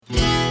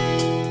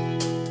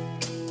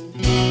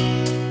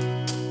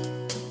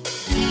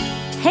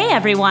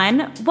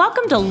everyone.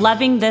 Welcome to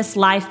Loving This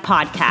Life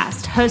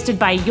podcast, hosted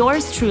by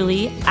yours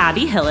truly,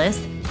 Abby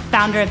Hillis,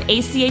 founder of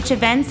ACH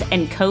Events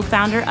and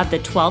co-founder of The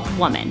 12th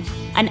Woman,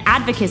 an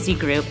advocacy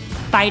group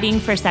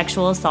fighting for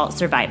sexual assault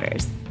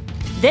survivors.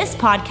 This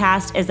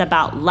podcast is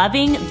about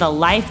loving the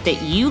life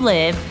that you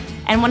live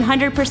and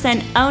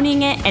 100%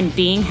 owning it and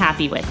being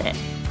happy with it.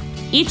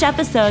 Each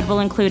episode will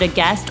include a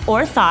guest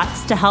or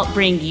thoughts to help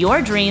bring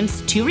your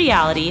dreams to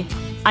reality,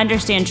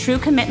 understand true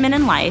commitment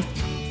in life,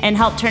 and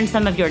help turn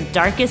some of your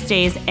darkest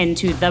days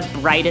into the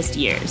brightest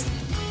years.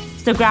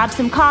 So grab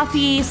some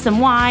coffee, some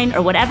wine,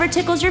 or whatever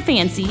tickles your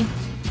fancy,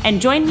 and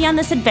join me on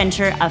this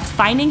adventure of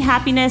finding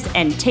happiness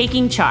and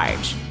taking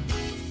charge.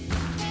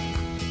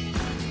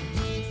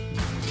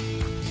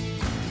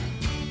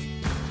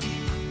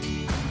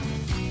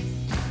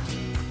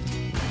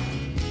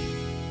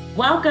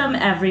 Welcome,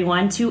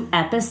 everyone, to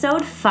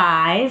episode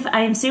 5.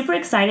 I am super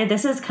excited.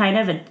 This is kind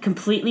of a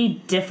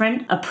completely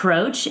different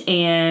approach,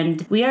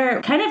 and we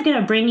are kind of going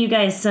to bring you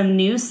guys some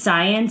new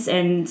science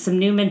and some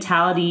new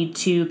mentality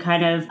to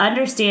kind of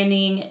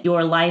understanding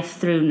your life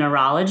through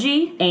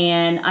neurology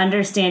and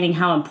understanding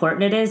how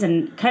important it is,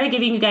 and kind of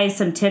giving you guys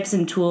some tips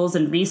and tools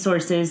and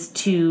resources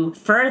to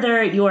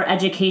further your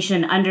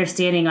education and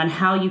understanding on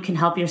how you can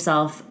help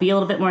yourself be a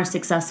little bit more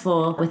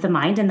successful with the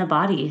mind and the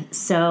body.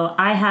 So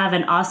I have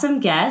an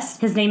awesome guest.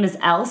 His name is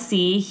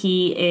LC.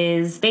 He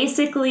is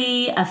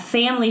basically a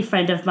family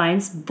friend of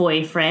mine's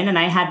boyfriend, and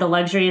I had the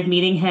luxury of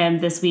meeting him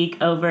this week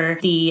over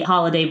the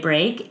holiday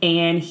break,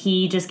 and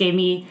he just gave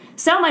me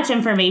so much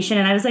information,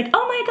 and I was like,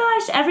 oh my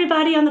gosh,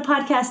 everybody on the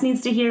podcast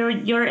needs to hear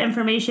your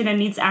information and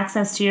needs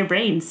access to your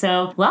brain.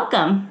 So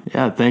welcome.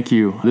 Yeah, thank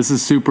you. This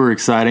is super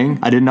exciting.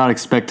 I did not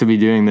expect to be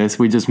doing this.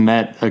 We just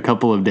met a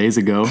couple of days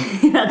ago.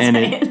 That's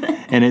right.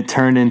 And it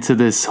turned into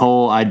this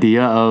whole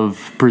idea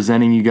of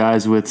presenting you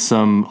guys with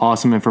some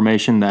awesome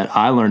information that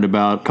I learned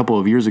about a couple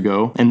of years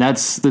ago. And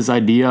that's this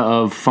idea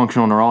of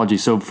functional neurology.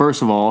 So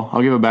first of all,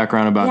 I'll give a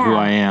background about who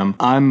I am.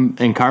 I'm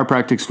in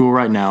chiropractic school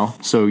right now.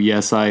 So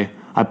yes, I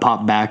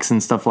pop backs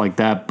and stuff like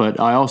that. But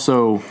I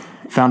also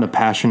found a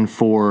passion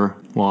for,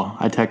 well,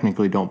 I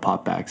technically don't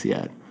pop backs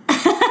yet.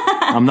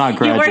 I'm not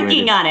graduated. You're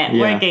working on it.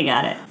 Yeah. Working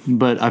on it.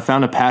 But I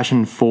found a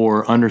passion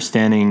for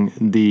understanding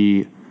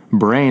the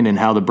brain and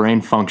how the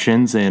brain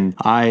functions, and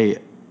I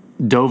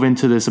dove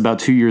into this about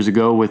 2 years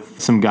ago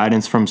with some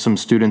guidance from some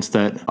students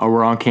that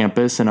were on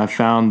campus, and I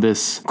found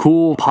this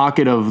cool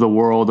pocket of the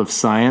world of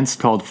science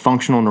called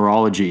functional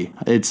neurology.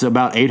 It's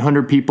about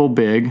 800 people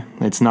big.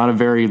 It's not a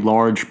very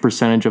large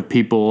percentage of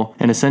people,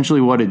 and essentially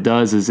what it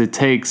does is it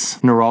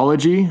takes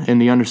neurology and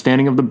the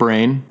understanding of the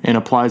brain and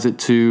applies it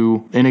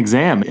to an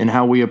exam and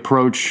how we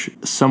approach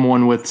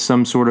someone with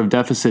some sort of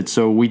deficit.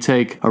 So we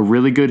take a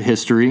really good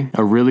history,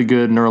 a really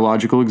good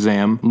neurological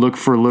exam, look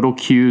for little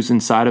cues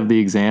inside of the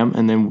exam,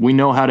 and then we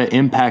know how to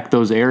impact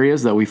those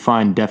areas that we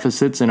find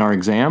deficits in our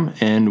exam,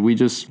 and we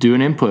just do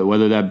an input,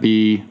 whether that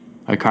be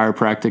a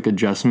chiropractic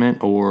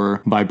adjustment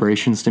or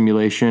vibration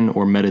stimulation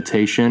or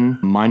meditation,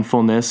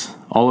 mindfulness.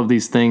 All of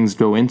these things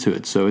go into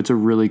it. So it's a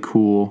really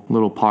cool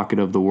little pocket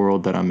of the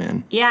world that I'm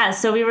in. Yeah,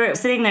 so we were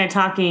sitting there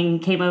talking,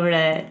 came over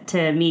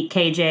to meet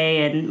KJ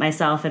and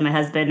myself and my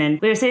husband,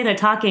 and we were sitting there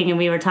talking, and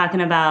we were talking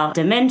about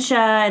dementia,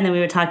 and then we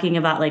were talking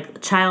about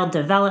like child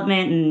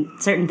development and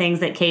certain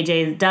things that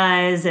KJ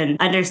does, and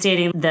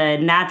understanding the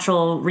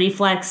natural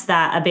reflex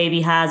that a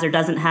baby has or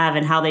doesn't have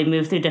and how they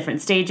move through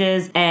different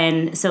stages.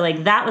 And so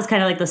like that was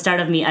kind of like the start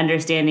of me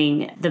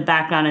understanding the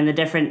background and the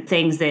different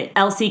things that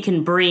LC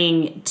can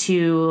bring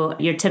to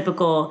your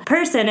typical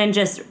person, and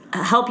just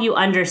help you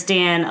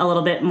understand a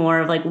little bit more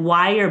of like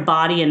why your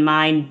body and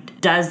mind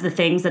does the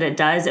things that it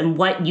does and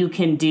what you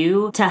can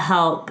do to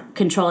help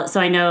control it. So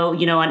I know,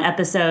 on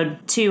episode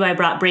 2, I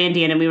brought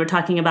Brandy in, and we were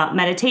talking about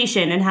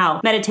meditation and how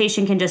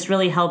meditation can just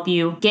really help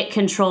you get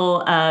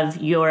control of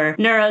your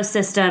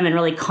neurosystem and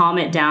really calm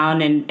it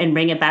down and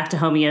bring it back to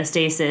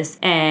homeostasis.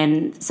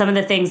 And some of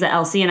the things that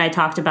LC and I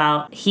talked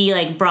about, he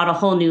like brought a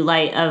whole new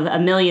light of a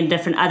million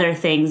different other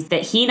things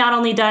that he not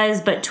only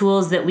does, but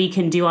tools that we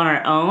can do on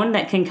our own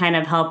that can kind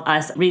of help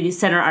us really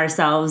center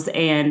ourselves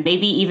and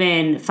maybe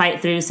even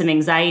fight through some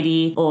anxiety,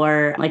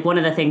 or like one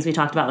of the things we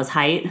talked about was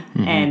height.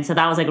 Mm-hmm. And so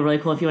that was like really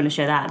cool if you want to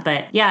share that.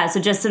 But yeah,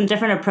 so just some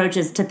different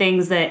approaches to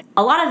things that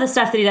a lot of the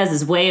stuff that he does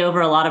is way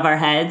over a lot of our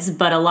heads,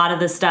 but a lot of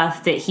the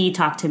stuff that he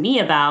talked to me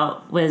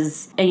about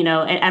was, an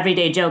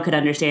everyday Joe could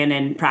understand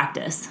and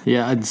practice.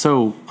 Yeah, and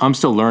so I'm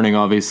still learning,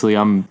 obviously.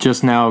 I'm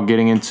just now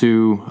getting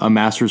into a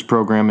master's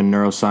program in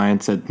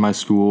neuroscience at my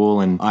school,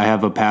 and I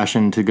have a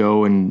passion to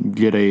go and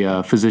get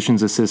a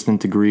physician's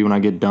assistant degree when I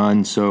get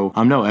done. So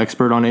I'm no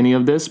expert on any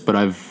of this, but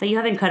you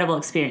have incredible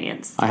experience.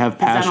 I have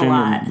passion.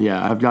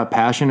 I've got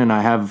passion, and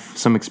I have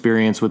some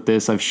experience with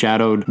this. I've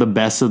shadowed the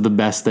best of the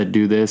best that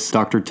do this.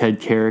 Dr. Ted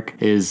Carrick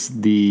is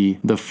the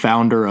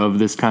founder of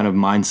this kind of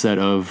mindset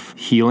of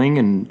healing,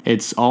 and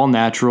it's all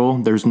natural.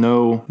 There's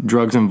no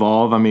drugs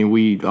involved. I mean,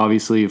 we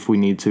obviously, if we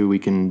need to, we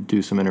can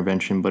do some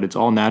intervention, but it's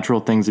all natural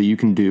things that you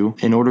can do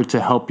in order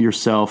to help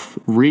yourself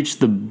reach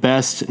the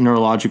best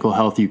neurological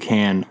health you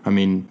can. I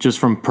mean, just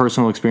from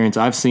personal experience,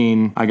 I've I've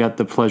seen, I got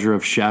the pleasure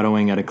of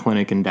shadowing at a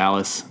clinic in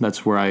Dallas.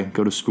 That's where I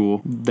go to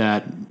school,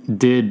 that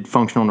did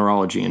functional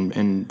neurology,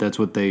 and that's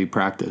what they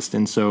practiced.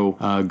 And so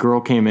a girl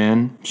came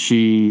in,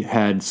 she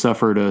had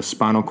suffered a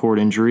spinal cord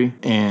injury,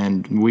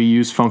 and we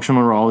used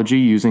functional neurology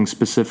using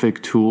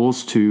specific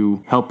tools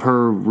to help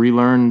her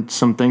relearn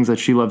some things that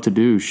she loved to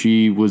do.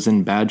 She was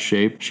in bad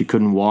shape. She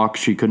couldn't walk,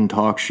 she couldn't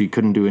talk, she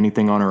couldn't do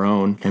anything on her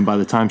own. And by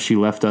the time she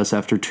left us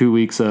after 2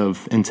 weeks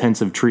of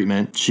intensive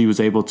treatment, she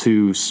was able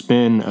to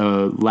spin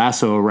a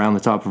lasso around the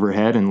top of her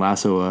head and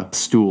lasso a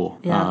stool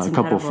a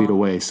couple of feet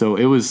away. So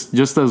it was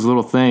just those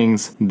little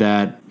things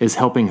that is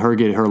helping her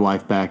get her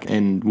life back,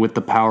 and with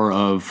the power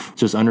of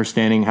just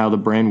understanding how the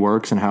brain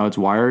works and how it's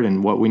wired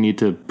and what we need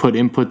to put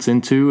inputs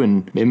into,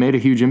 and it made a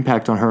huge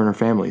impact on her and her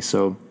family.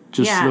 So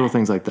just little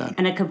things like that.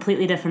 And a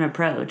completely different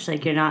approach.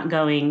 Like, you're not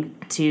going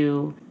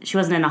to, she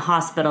wasn't in a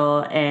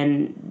hospital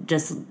and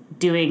just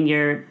doing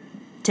your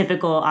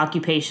typical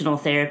occupational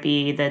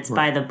therapy that's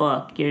by the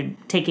book. You're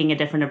taking a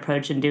different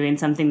approach and doing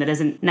something that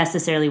isn't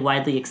necessarily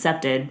widely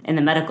accepted in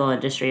the medical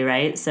industry,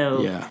 right?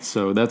 So yeah,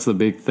 so that's the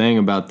big thing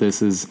about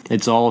this, is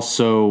it's all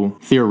so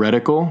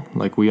theoretical.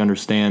 Like, we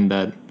understand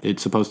that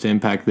it's supposed to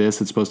impact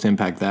this, it's supposed to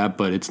impact that,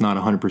 but it's not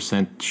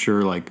 100%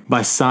 sure, like,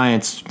 by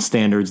science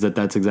standards, that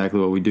that's exactly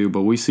what we do.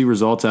 But we see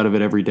results out of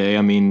it every day.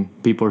 I mean,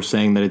 people are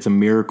saying that it's a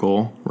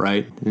miracle,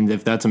 right? And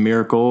if that's a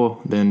miracle,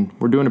 then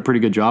we're doing a pretty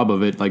good job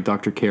of it, like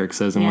Dr. Carrick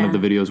says in one of the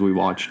videos we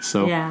watched.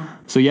 So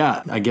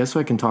yeah, I guess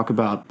I can talk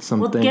about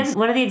some things.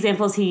 One of the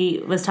examples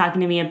he was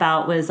talking to me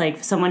about was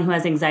like someone who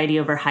has anxiety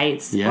over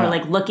heights, or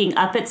like looking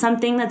up at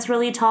something that's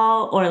really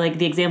tall, or like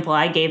the example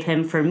I gave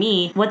him for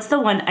me. What's the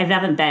one, I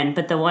haven't been,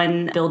 but the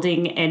one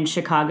building in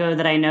Chicago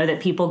that I know that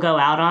people go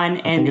out on,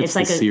 and it's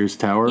like the Sears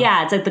Tower.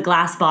 Yeah, it's like the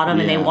glass bottom,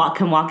 and they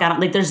can walk out on.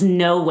 Like, there's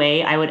no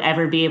way I would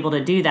ever be able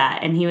to do that.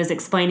 And he was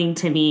explaining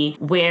to me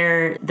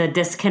where the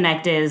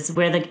disconnect is,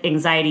 where the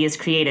anxiety is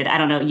created. I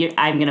don't know.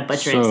 I'm going to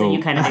butcher it, so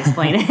you kind of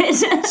explain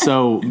it.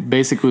 So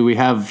basically, we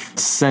have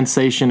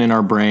sensation in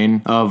our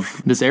brain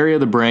of this area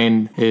of the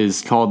brain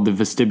is called the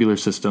vestibular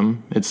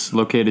system. It's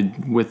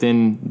located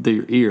within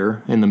the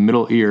ear, in the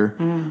middle ear,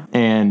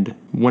 and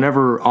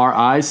whenever our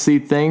eyes see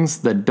things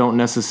that don't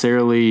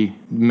necessarily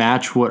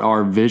match what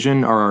our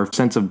vision or our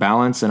sense of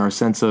balance and our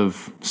sense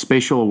of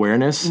spatial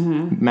awareness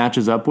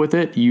matches up with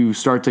it, you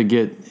start to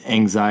get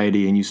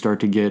anxiety and you start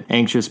to get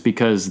anxious,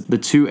 because the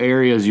two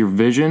areas, your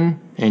vision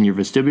and your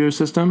vestibular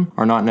system,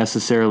 are not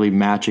necessarily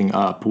matching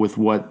up with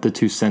what the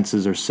two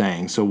senses are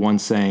saying. So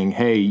one's saying,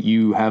 hey,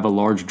 you have a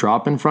large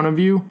drop in front of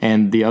you,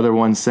 and the other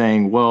one's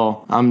saying,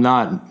 well, I'm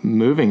not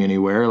moving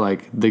anywhere.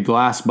 Like, the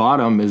glass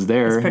bottom is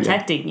there. It's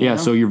protecting you. Yeah,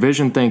 so your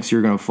vision thinks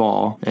you're going to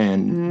fall,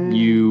 and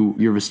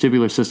your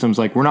vestibular system's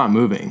like, we're not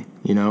moving,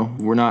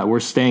 we're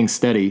staying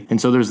steady. And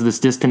so there's this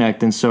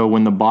disconnect. And so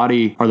when the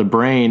body or the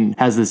brain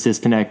has this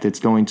disconnect, it's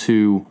going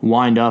to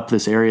wind up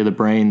this area of the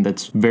brain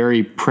that's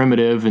very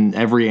primitive, and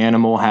every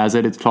animal has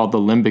it. It's called the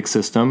limbic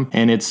system,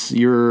 and it's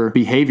your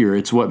behavior.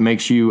 It's what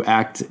makes you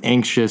act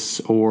anxious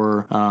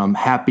or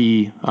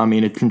happy. I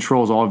mean, it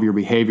controls all of your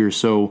behavior.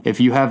 So if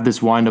you have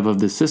this wind up of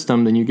this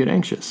system, then you get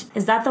anxious.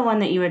 Is that the one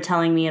that you were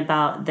telling me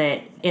about,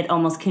 that it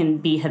almost can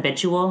be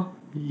habitual?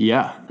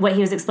 Yeah. What he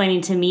was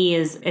explaining to me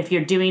is, if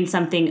you're doing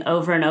something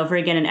over and over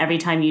again, and every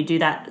time you do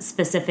that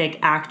specific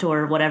act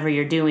or whatever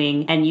you're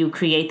doing, and you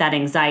create that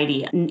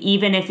anxiety, and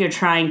even if you're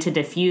trying to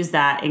diffuse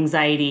that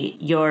anxiety,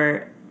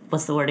 your,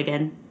 what's the word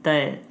again?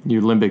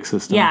 Your limbic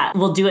system. Yeah,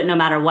 will do it no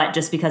matter what,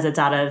 just because it's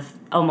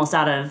almost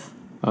out of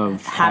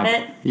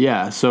habit.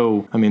 Yeah,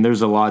 so I mean,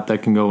 there's a lot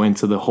that can go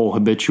into the whole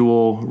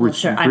habitual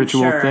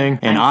ritual thing,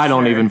 and I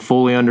don't even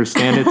fully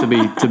understand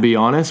it to be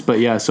honest. But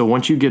yeah, so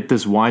once you get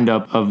this wind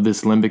up of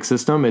this limbic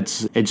system,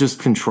 it just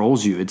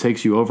controls you. It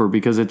takes you over,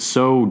 because it's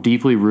so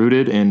deeply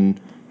rooted in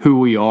who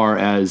we are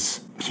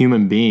as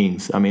human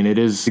beings. I mean, it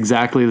is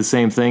exactly the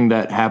same thing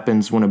that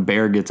happens when a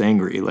bear gets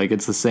angry. Like,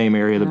 it's the same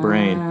area of the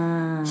brain.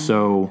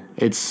 So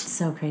it's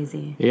so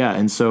crazy. Yeah,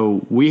 and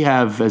so we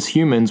have, as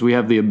humans, we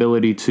have the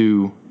ability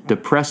to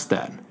depress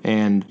that.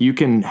 And you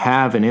can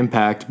have an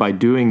impact by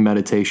doing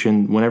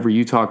meditation. Whenever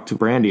you talk to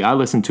Brandy, I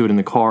listened to it in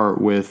the car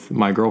with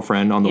my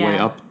girlfriend on the way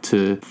up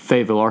to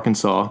Fayetteville,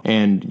 Arkansas,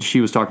 and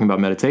she was talking about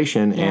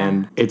meditation,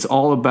 and it's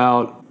all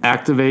about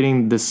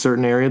activating this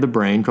certain area of the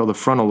brain called the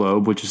frontal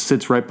lobe, which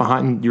sits right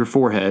behind your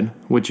forehead,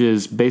 which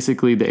is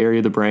basically the area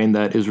of the brain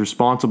that is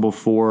responsible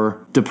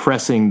for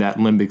depressing that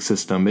limbic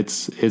system.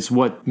 It's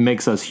what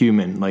makes us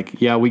human. Like,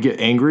 yeah, we get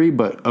angry,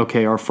 but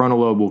okay, our frontal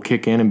lobe will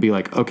kick in and be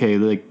like, okay,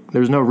 like,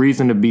 there's no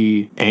reason to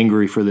be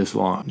angry for this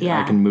long.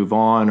 I can move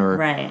on.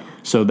 Right.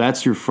 So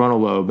that's your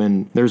frontal lobe.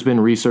 And there's been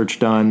research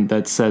done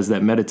that says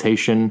that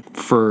meditation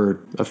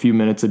for a few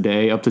minutes a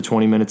day, up to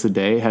 20 minutes a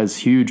day, has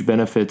huge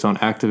benefits on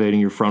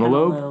activating your frontal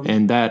lobe.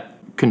 And that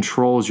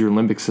controls your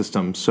limbic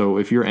system. So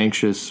if you're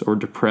anxious or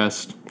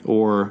depressed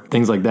or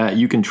things like that,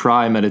 you can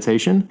try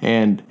meditation.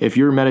 And if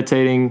you're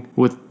meditating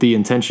with the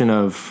intention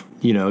of,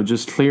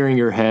 just clearing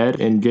your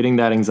head and getting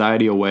that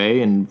anxiety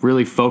away and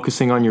really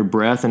focusing on your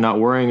breath and not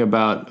worrying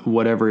about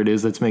whatever it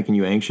is that's making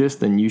you anxious,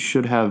 then you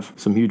should have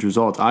some huge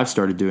results. I've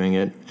started doing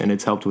it, and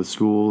it's helped with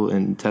school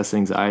and test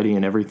anxiety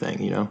and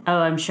everything, Oh,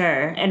 I'm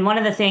sure. And one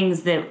of the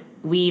things that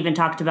we even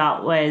talked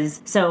about was,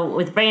 so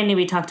with Brandy,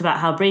 we talked about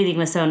how breathing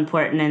was so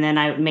important, and then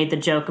I made the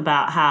joke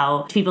about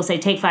how people say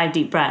take 5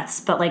 deep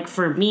breaths, but like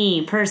for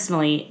me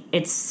personally,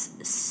 it's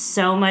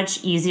so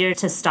much easier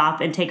to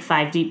stop and take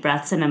 5 deep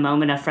breaths in a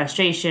moment of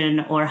frustration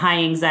or high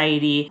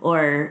anxiety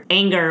or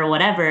anger or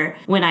whatever,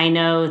 when I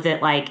know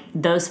that like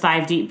those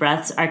 5 deep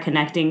breaths are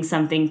connecting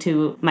something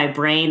to my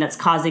brain that's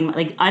causing,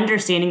 like,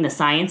 understanding the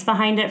science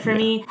behind it for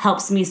me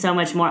helps me so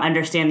much more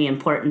understand the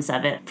importance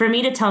of it. For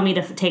me to tell me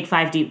to take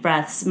 5 deep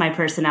breaths, my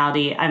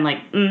personality, I'm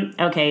like,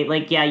 okay,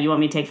 like, yeah, you want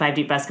me to take 5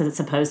 deep breaths because it's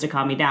supposed to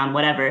calm me down,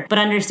 whatever. But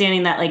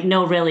understanding that, like,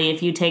 no, really,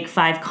 if you take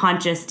 5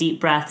 conscious deep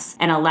breaths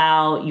and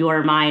allow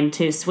your mind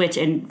to switch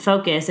and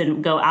focus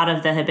and go out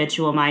of the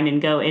habitual mind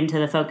and go into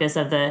the focus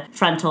of the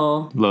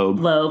frontal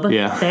lobe.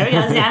 Yeah. There we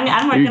go. See,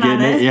 I'm working on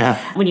this. Yeah.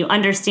 When you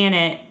understand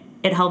it,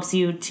 it helps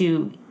you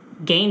to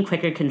gain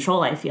quicker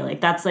control. I feel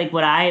like that's like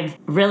what I've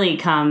really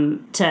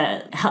come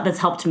to, that's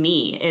helped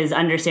me, is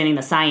understanding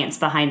the science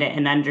behind it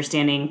and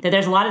understanding that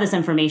there's a lot of this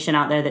information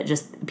out there that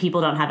just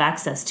people don't have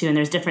access to, and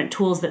there's different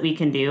tools that we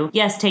can do.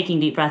 Yes, taking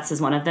deep breaths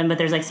is one of them, but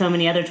there's like so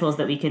many other tools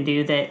that we can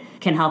do that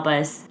can help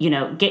us,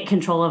 get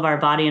control of our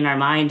body and our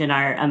mind and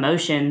our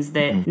emotions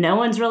that no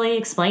one's really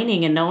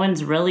explaining, and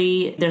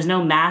there's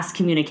no mass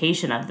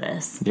communication of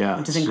this,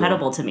 which is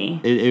incredible to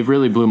me. It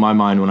really blew my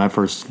mind when I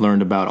first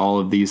learned about all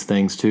of these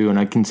things too, and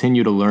I continue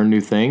to learn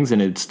new things,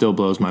 and it still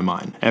blows my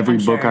mind. Every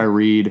book I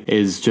read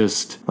is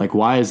just like,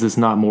 why is this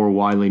not more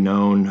widely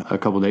known? A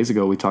couple days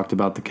ago, we talked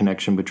about the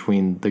connection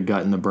between the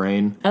gut and the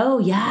brain. Oh,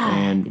 yeah.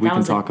 And we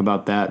can talk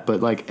about that. But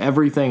like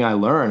everything I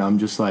learn, I'm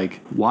just like,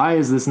 why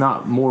is this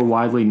not more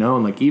widely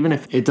known? Like, even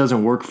if it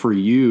doesn't work for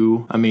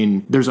you, I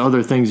mean, there's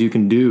other things you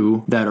can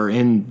do that are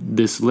in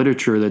this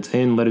literature, that's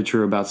in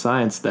literature about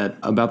science, that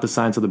about the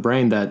science of the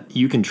brain, that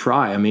you can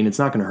try. I mean, it's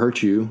not going to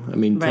hurt you. I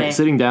mean,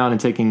 sitting down and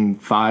taking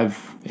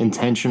 5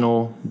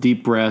 intentional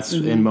deep breaths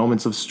in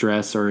moments of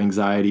stress or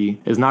anxiety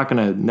is not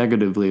going to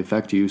negatively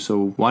affect you.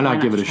 So why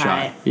not give it a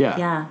shot?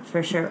 Yeah,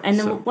 for sure. And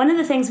then one of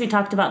the things we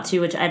talked about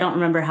too, which I don't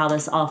remember how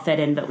this all fit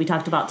in, but we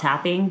talked about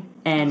tapping.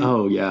 And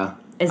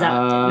is that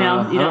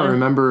no? You don't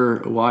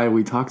remember why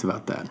we talked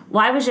about that.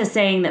 Well, I was just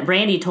saying that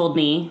Brandy told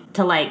me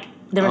to, like,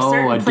 there were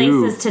certain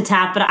places to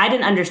tap, but I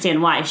didn't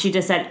understand why. She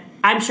just said,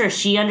 I'm sure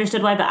she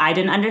understood why, but I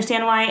didn't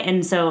understand why.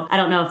 And so I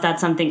don't know if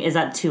that's something, is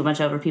that too much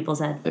over people's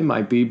head? It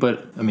might be,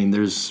 but I mean,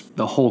 there's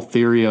the whole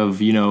theory of,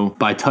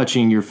 by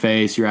touching your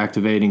face, you're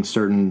activating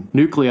certain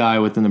nuclei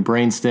within the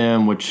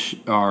brainstem, which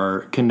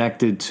are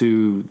connected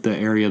to the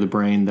area of the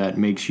brain that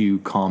makes you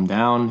calm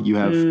down. You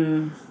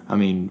have... I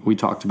mean, we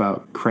talked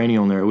about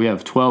cranial nerve. We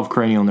have 12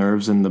 cranial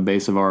nerves in the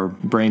base of our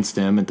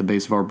brainstem, at the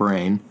base of our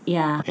brain.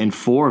 Yeah. And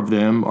 4 of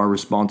them are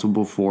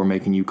responsible for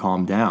making you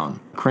calm down.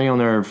 Cranial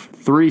nerve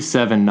 3,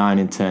 7, 9,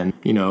 and 10.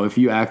 If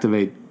you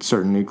activate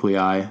certain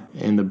nuclei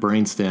in the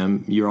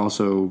brainstem, you're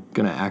also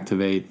going to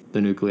activate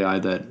the nuclei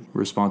that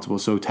responsible.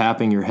 So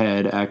tapping your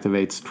head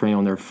activates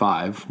cranial nerve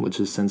 5, which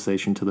is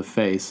sensation to the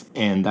face.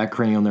 And that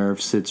cranial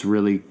nerve sits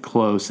really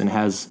close and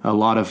has a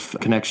lot of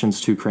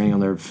connections to cranial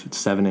nerve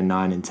 7 and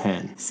 9 and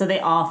 10. So they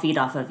all feed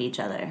off of each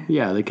other.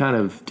 Yeah, they kind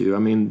of do. I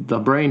mean, the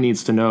brain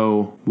needs to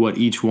know what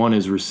each one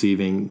is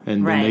receiving,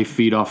 and then they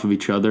feed off of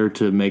each other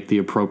to make the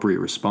appropriate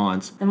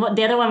response. And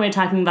the other one we were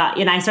talking about,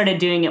 and I started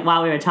doing it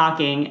while we were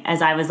talking,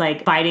 as I was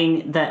like biting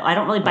I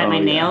don't really bite my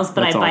nails,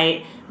 but I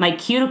bite my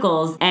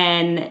cuticles,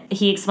 and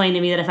he explained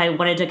to me that if I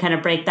wanted to kind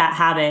of break that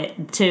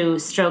habit, to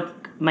stroke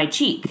my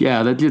cheek.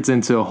 Yeah, that gets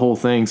into a whole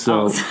thing.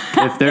 So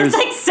if there's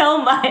like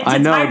so much, I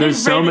know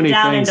there's so many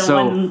things.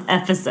 So one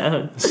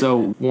episode.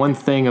 So one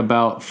thing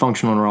about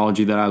functional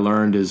neurology that I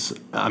learned is,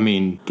 I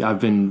mean, I've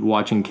been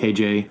watching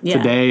KJ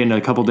today and a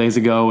couple days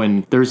ago,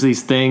 and there's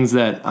these things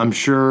that I'm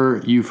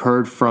sure you've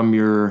heard from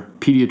your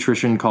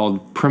pediatrician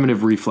called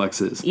primitive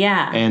reflexes.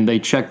 Yeah. And they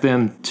check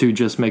them to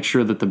just make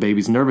sure that the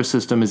baby's nervous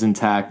system is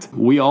intact.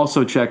 We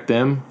also check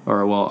them,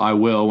 or well, I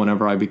will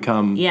whenever I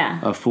become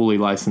a fully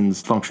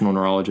licensed functional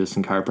neurologist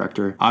and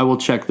chiropractor. I will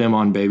check them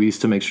on babies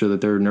to make sure that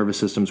their nervous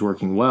system's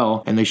working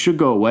well, and they should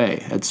go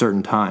away at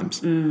certain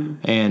times.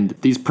 And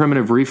these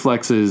primitive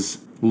reflexes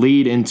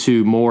lead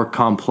into more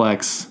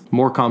complex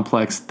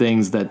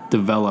things that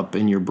develop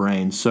in your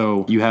brain.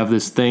 So you have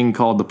this thing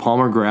called the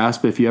palmar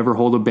grasp. If you ever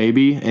hold a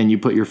baby and you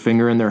put your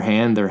finger in their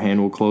hand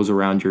will close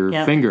around your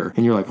finger,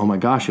 and you're like, oh my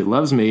gosh, it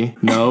loves me.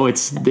 No,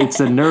 it's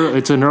a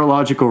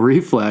neurological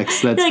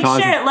reflex that's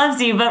like, sure, it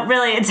loves you, but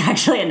really it's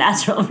actually a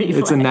natural reflex.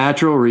 It's a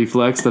natural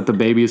reflex that the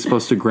baby is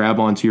supposed to grab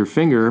onto your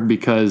finger,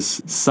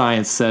 because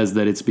science says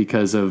that it's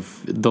because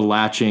of the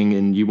latching,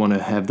 and you want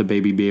to have the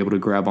baby be able to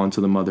grab onto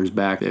the mother's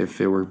back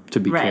if it were to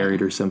be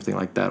carried or something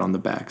like that on the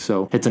back.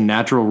 So it's a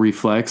natural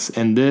reflex,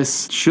 and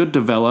this should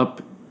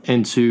develop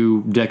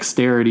into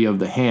dexterity of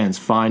the hands,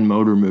 fine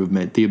motor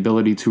movement, the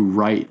ability to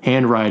write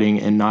handwriting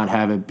and not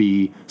have it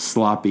be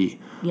sloppy.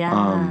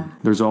 Yeah.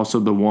 There's also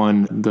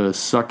the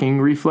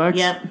sucking reflex.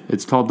 Yep.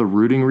 It's called the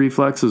rooting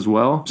reflex as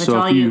well. Which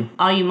all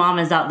you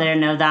mamas out there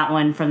know that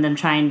one from them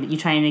trying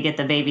to get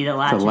the baby to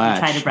latch. If you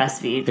try to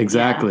breastfeed.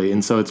 Exactly. Yeah.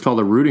 And so it's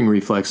called a rooting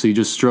reflex. So you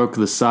just stroke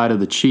the side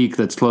of the cheek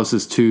that's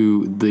closest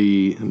to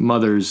the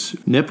mother's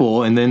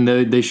nipple, and then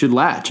they should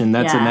latch. And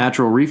that's a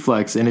natural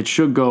reflex, and it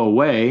should go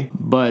away.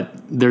 But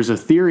there's a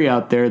theory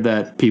out there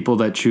that people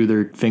that chew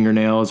their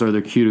fingernails or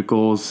their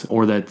cuticles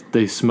or that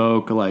they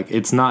smoke, like,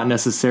 it's not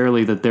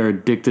necessarily that they're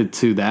addicted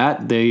to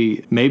that.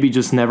 They maybe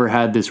just never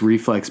had this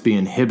reflex be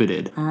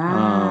inhibited.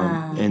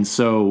 And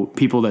so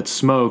people that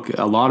smoke,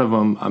 a lot of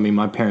them, I mean,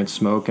 my parents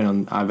smoke,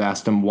 and I've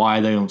asked them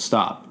why they don't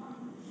stop.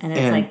 And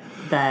it's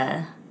like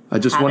the I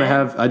just want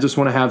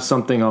to have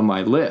something on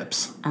my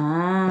lips.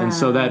 And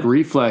so that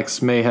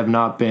reflex may have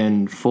not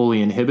been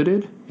fully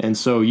inhibited. And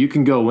so you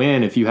can go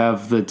in if you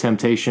have the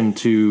temptation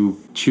to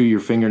chew your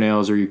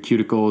fingernails or your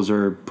cuticles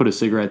or put a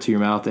cigarette to your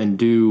mouth and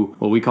do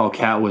what we call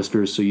cat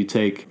whiskers. So you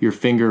take your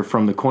finger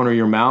from the corner of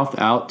your mouth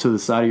out to the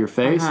side of your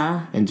face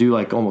and do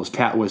like almost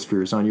cat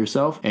whiskers on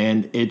yourself.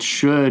 And it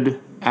should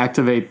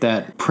activate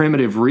that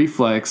primitive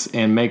reflex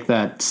and make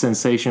that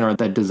sensation or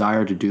that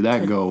desire to do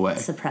that go away.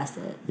 Suppress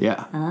it.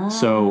 Yeah.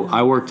 So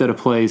I worked at a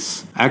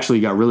place,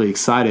 actually got really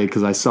excited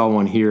because I saw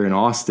one here in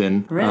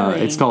Austin.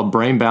 Really? It's called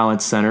Brain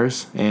Balance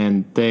Centers,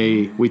 and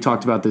we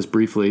talked about this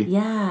briefly.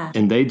 Yeah.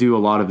 And they do a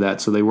lot of that.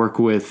 So they work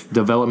with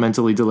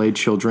developmentally delayed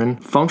children.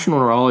 Functional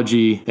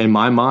neurology, in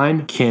my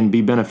mind, can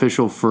be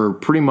beneficial for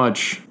pretty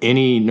much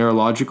any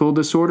neurological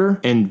disorder.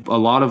 And a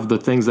lot of the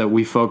things that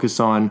we focus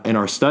on in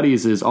our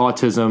studies is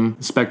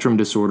autism, spectrum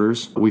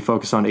disorders. We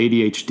focus on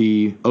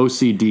ADHD,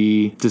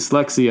 OCD,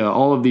 dyslexia,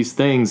 all of these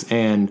things.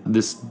 And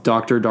this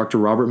Dr.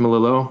 Robert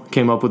Melillo,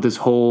 came up with this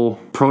whole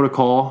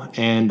protocol.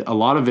 And a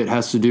lot of it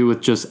has to do with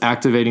just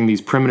activating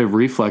these primitive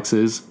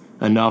reflexes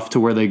enough to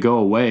where they go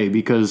away,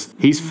 because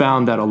he's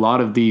found that a lot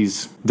of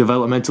these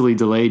developmentally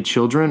delayed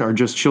children are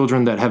just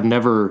children that have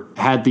never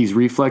had these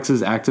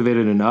reflexes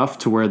activated enough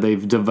to where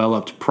they've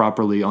developed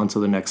properly onto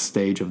the next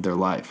stage of their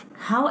life.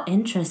 How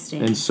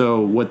interesting. And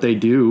so what they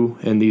do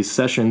in these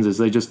sessions is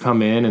they just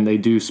come in and they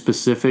do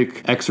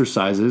specific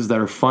exercises that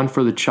are fun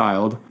for the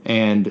child,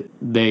 and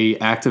they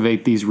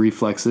activate these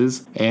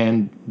reflexes,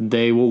 and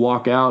they will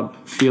walk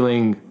out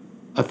feeling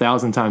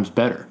 1,000 times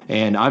better.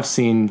 And I've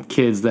seen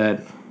kids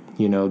that,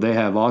 they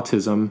have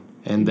autism,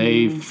 and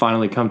they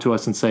finally come to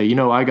us and say,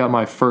 I got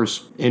my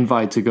first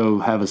invite to go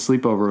have a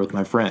sleepover with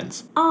my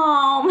friends.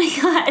 Oh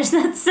my gosh,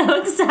 that's so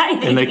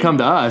exciting. And they come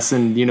to us,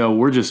 and,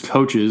 we're just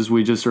coaches.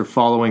 We just are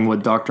following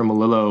what Dr.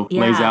 Melillo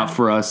lays out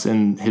for us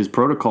in his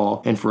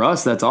protocol. And for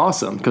us, that's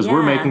awesome, because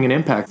we're making an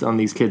impact on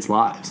these kids'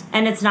 lives.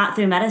 And it's not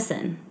through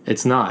medicine.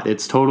 It's not.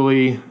 It's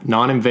totally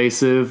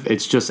non-invasive.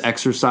 It's just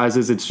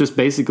exercises. It's just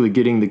basically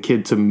getting the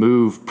kid to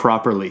move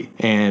properly.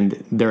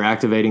 And they're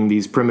activating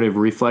these primitive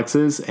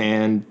reflexes,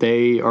 and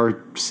they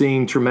are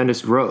seeing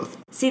tremendous growth.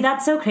 See,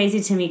 that's so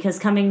crazy to me, because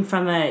coming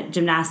from a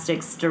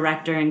gymnastics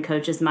director and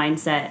coach's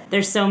mindset,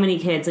 there's so many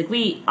kids. Like,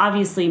 we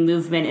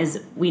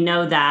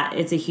know that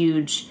it's a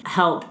huge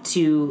help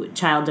to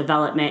child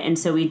development. And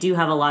so we do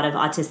have a lot of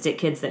autistic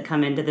kids that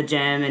come into the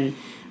gym, and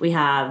we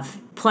have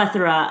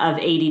plethora of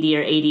ADD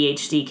or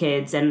ADHD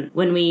kids. And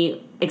when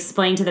we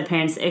explain to the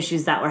parents the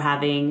issues that we're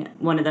having,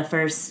 one of the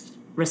first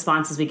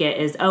responses we get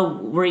is,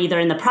 we're either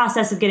in the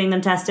process of getting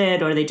them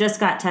tested or they just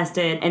got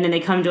tested. And then they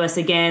come to us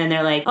again and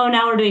they're like,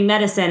 now we're doing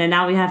medicine and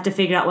now we have to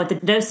figure out what the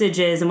dosage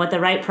is and what the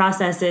right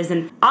process is.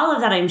 And all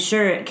of that, I'm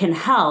sure, can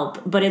help.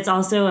 But it's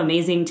also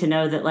amazing to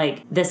know that,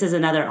 like, this is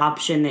another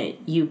option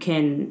that you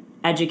can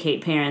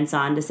educate parents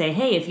on, to say,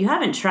 hey, if you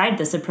haven't tried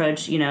this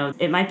approach,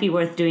 it might be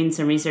worth doing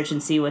some research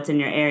and see what's in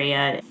your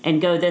area,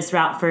 and go this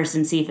route first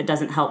and see if it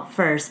doesn't help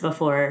first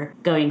before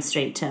going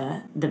straight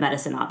to the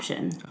medicine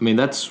option. I mean,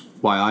 that's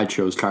why I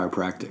chose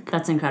chiropractic.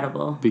 That's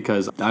incredible.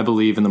 Because I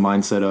believe in the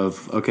mindset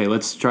of, okay,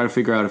 let's try to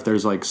figure out if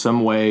there's like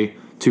some way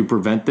to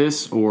prevent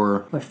this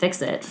or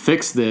fix it.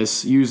 Fix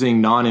this using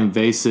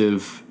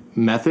non-invasive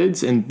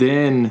methods, and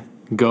then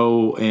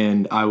go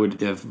and I would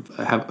have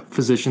a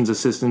physician's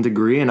assistant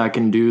degree, and I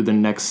can do the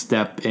next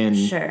step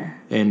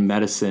in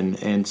medicine.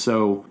 And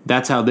so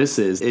that's how this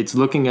is. It's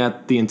looking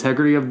at the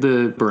integrity of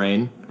the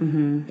brain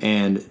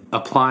and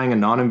applying a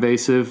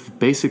non-invasive,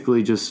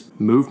 basically just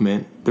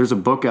movement. There's a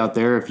book out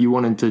there. If you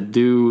wanted to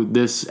do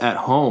this at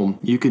home,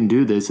 you can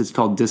do this. It's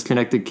called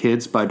Disconnected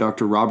Kids by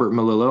Dr. Robert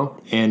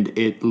Melillo, and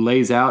it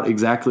lays out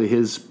exactly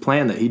his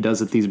plan that he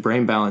does at these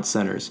brain balance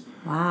centers.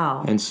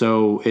 Wow. And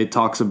so it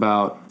talks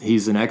about,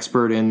 he's an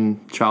expert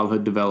in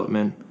childhood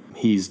development.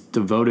 He's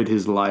devoted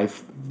his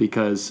life,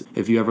 because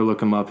if you ever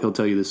look him up, he'll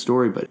tell you the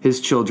story, but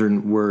his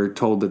children were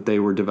told that they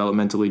were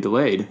developmentally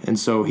delayed. And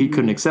so he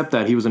couldn't accept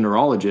that. He was a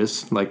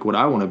neurologist, like what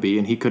I want to be,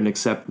 and he couldn't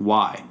accept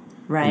why.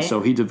 Right. And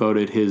so he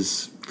devoted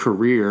his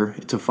career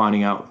to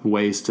finding out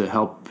ways to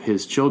help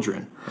his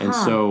children. And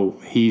so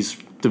he's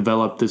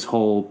developed this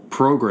whole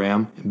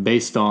program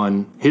based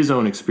on his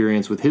own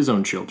experience with his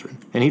own children.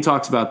 And he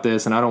talks about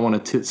this, and I don't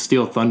want to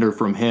steal thunder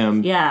from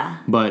him. Yeah.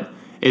 But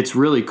it's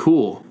really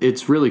cool.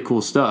 It's really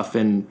cool stuff,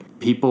 and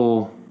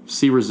people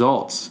see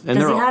results. And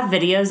does he have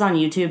videos on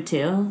YouTube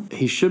too?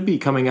 He should be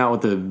coming out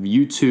with a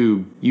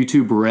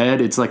YouTube Red.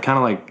 It's like kind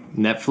of like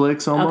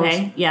Netflix almost.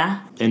 Okay,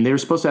 yeah. And they were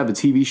supposed to have a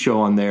TV show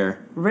on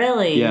there.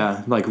 Really?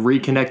 Yeah, like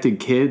Reconnected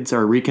Kids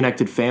or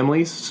Reconnected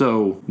Families.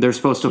 So they're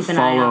supposed to follow. Keep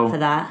an eye out for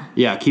that.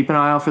 Yeah, keep an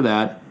eye out for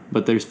that.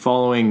 But there's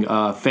following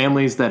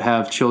families that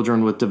have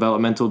children with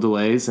developmental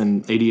delays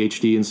and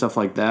ADHD and stuff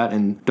like that.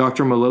 And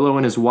Dr. Melillo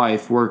and his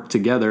wife work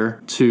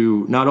together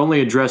to not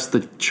only address the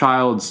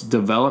child's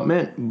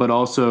development, but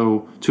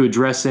also to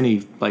address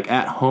any like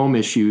at-home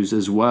issues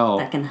as well.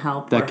 That can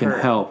help.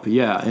 Help,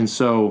 yeah. And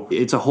so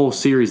it's a whole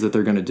series that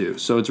they're going to do.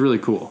 So it's really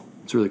cool.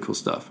 It's really cool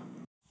stuff.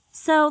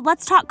 So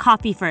let's talk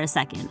coffee for a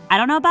second. I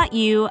don't know about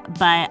you,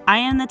 but I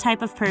am the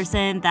type of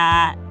person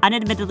that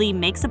unadmittedly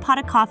makes a pot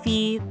of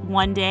coffee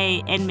one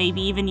day and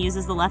maybe even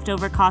uses the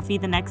leftover coffee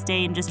the next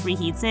day and just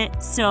reheats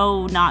it.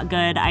 So not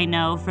good, I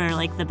know, for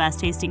like the best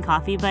tasting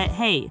coffee, but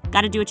hey,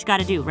 gotta do what you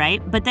gotta do, right?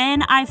 But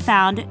then I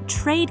found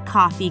Trade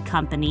Coffee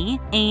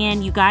Company,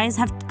 and you guys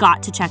have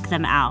got to check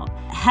them out.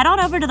 Head on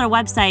over to their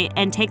website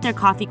and take their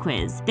coffee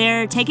quiz.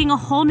 They're taking a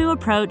whole new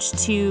approach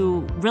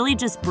to really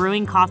just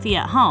brewing coffee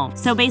at home.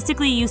 So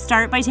basically you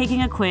start by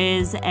taking a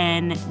quiz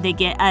and they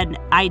get an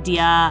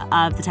idea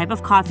of the type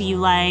of coffee you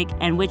like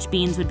and which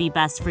beans would be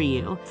best for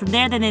you. From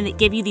there, then they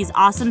give you these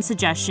awesome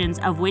suggestions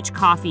of which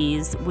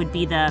coffees would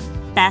be the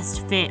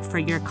best fit for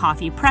your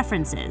coffee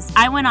preferences.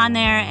 I went on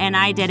there and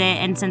I did it,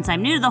 and since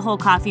I'm new to the whole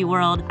coffee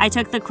world, I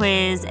took the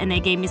quiz and they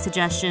gave me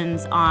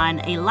suggestions on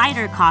a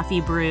lighter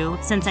coffee brew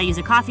since I use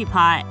a coffee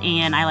pot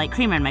and I like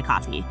creamer in my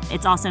coffee.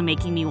 It's also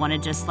making me want to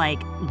just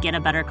like get a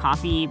better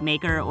coffee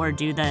maker or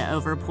do the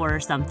overpour or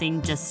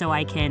something just so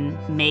I can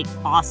make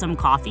awesome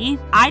coffee.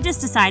 I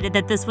just decided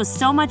that this was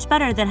so much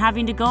better than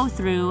having to go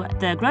through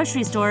the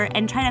grocery store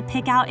and try to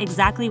pick out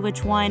exactly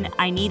which one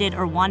I needed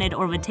or wanted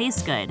or would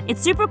taste good.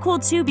 It's super cool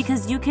too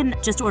because you can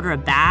just order a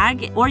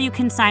bag or you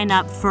can sign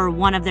up for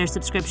one of their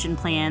subscription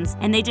plans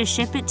and they just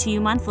ship it to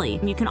you monthly.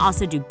 You can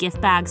also do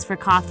gift bags for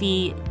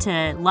coffee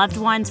to loved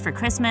ones for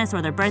Christmas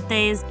or their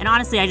birthdays. And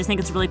honestly, I just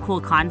think it's a really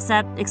cool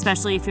concept,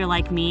 especially if you're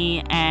like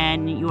me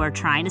and you are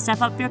trying to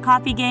step up your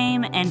coffee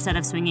game instead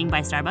of swinging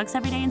by Starbucks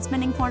every day and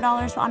spending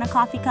 $4 on a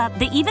coffee cup.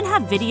 They even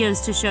have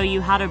videos to show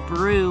you how to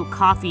brew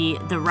coffee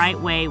the right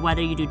way,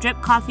 whether you do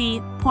drip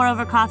coffee, pour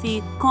over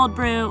coffee, cold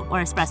brew,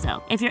 or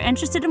espresso. If you're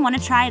interested and want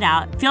to try it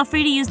out, feel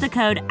free to use the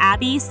code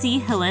Abby C.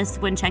 Hillis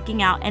when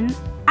checking out, and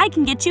I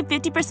can get you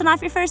 50%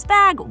 off your first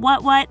bag.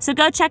 What? So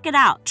go check it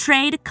out.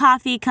 Trade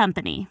Coffee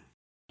Company.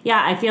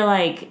 Yeah, I feel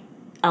like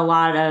a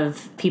lot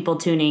of people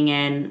tuning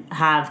in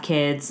have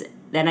kids.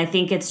 And I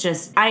think it's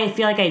just, I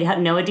feel like I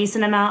know a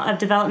decent amount of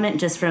development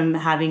just from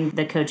having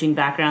the coaching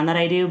background that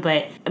I do.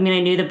 But I mean, I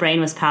knew the brain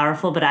was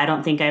powerful, but I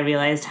don't think I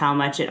realized how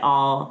much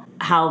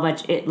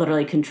it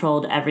literally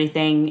controlled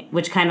everything,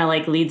 which kind of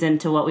like leads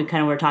into what we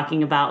kind of were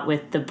talking about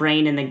with the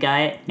brain and the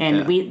gut.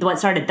 And what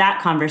started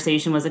that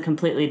conversation was a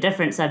completely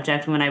different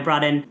subject when I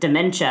brought in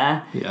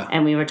dementia. Yeah.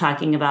 And we were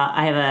talking about,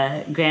 I have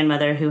a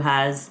grandmother who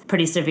has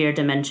pretty severe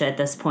dementia at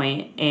this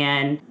point,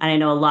 and I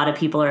know a lot of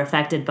people are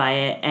affected by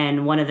it.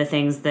 And one of the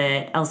things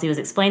that Elsie was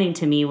explaining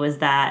to me was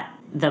that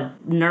the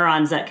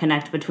neurons that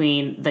connect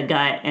between the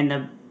gut and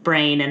the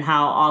brain and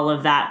how all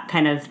of that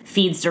kind of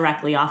feeds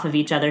directly off of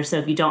each other. So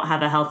if you don't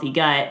have a healthy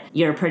gut,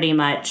 you're pretty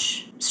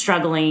much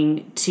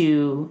struggling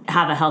to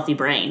have a healthy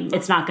brain.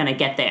 It's not going to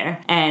get there.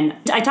 And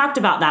I talked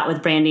about that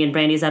with Brandy in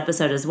Brandy's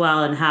episode as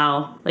well, and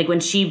how like when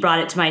she brought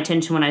it to my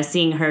attention when I was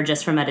seeing her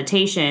just for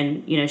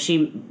meditation, you know,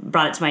 she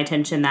brought it to my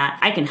attention that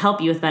I can help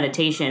you with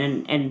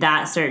meditation and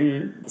that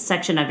certain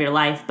section of your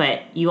life,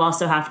 but you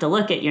also have to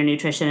look at your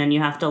nutrition and you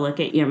have to look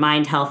at your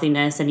mind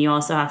healthiness, and you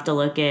also have to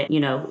look at, you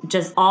know,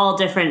 just all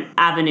different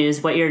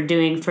avenues, what you're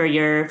doing for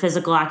your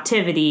physical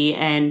activity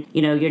and,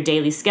 you know, your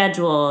daily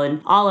schedule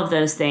and all of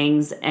those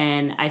things.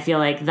 And I feel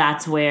like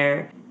that's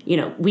where, you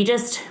know, we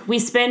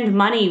spend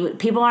money.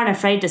 People aren't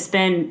afraid to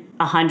spend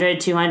 $100,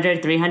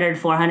 $200, $300,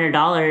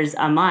 $400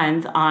 a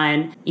month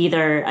on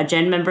either a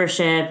gym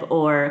membership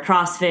or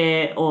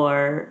CrossFit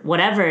or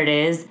whatever it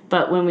is.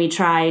 But when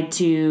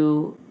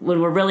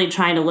we're really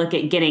trying to look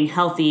at getting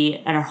healthy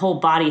and our whole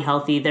body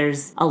healthy,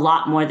 there's a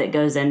lot more that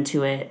goes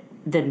into it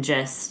than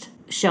just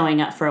showing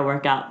up for a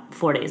workout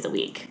 4 days a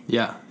week.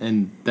 Yeah,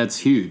 and that's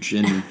huge.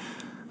 And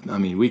I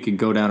mean, we could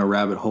go down a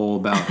rabbit hole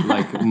about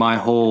like my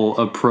whole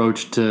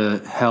approach to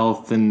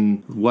health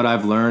and what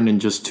I've learned in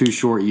just 2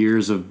 short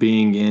years of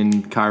being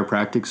in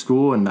chiropractic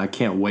school, and I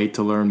can't wait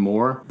to learn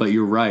more. But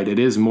you're right, it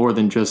is more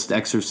than just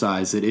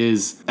exercise.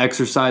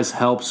 Exercise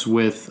helps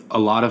with a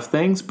lot of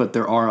things, but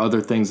there are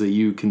other things that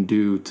you can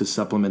do to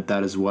supplement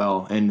that as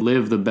well and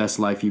live the best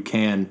life you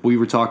can. We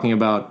were talking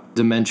about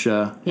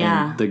dementia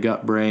Yeah. and the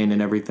gut brain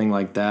and everything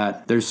like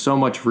that. There's so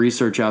much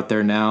research out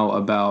there now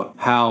about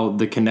how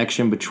the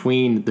connection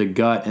between the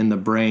gut and the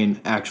brain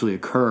actually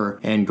occur.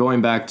 And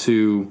going back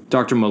to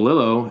Dr.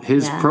 Malillo,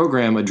 his Yeah.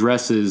 program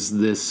addresses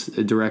this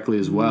directly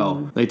as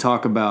well. They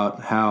talk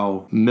about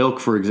how milk,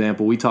 for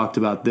example, we talked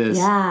about this.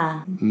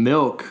 Yeah.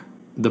 Milk,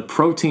 the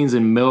proteins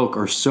in milk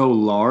are so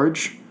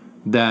large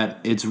that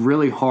it's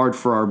really hard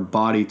for our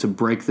body to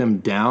break them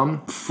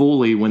down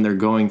fully when they're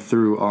going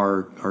through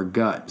our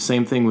gut.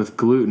 Same thing with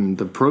gluten.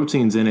 The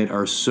proteins in it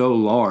are so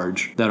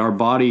large that our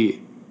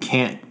body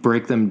can't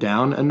break them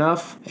down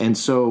enough. And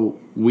so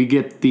we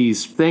get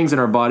these things in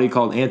our body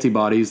called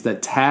antibodies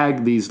that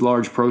tag these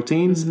large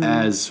proteins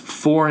as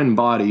foreign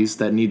bodies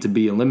that need to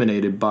be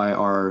eliminated by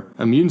our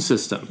immune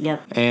system.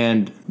 Yep.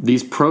 And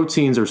these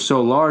proteins are so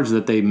large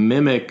that they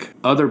mimic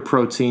other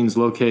proteins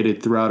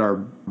located throughout our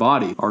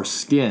body, our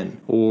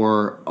skin,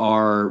 or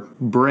our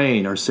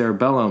brain, our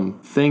cerebellum,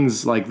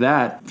 things like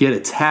that get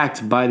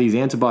attacked by these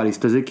antibodies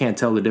because it can't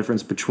tell the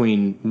difference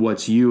between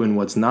what's you and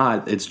what's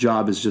not. Its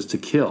job is just to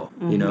kill.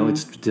 You know,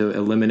 it's to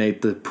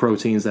eliminate the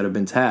proteins that have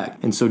been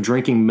tagged. And so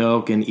drinking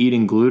milk and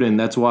eating gluten,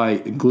 that's why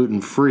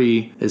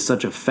gluten-free is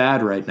such a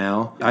fad right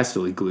now. I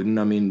still eat gluten.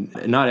 I mean,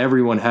 not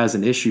everyone has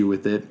an issue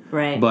with it.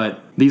 Right.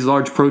 But these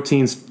large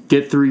proteins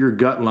get through your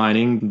gut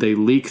lining. They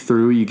leak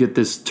through. You get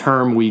this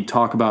term we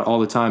talk about all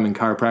the time in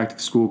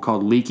chiropractic school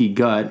called leaky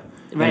gut.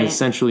 Right. And it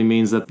essentially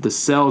means that the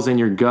cells in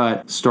your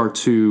gut start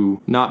to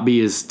not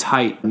be as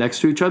tight next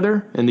to each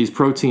other, and these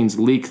proteins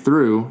leak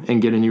through and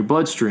get in your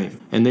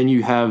bloodstream. And then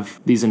you have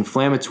these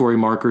inflammatory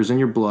markers in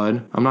your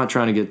blood. I'm not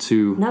trying to get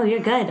too... No, you're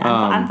good.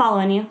 I'm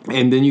following you.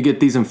 And then you get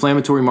these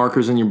inflammatory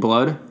markers in your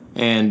blood,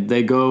 and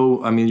they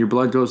go, I mean, your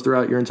blood goes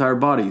throughout your entire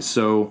body.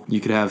 So you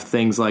could have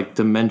things like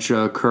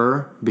dementia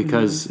occur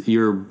because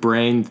your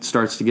brain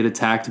starts to get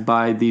attacked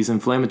by these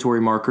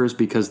inflammatory markers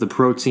because the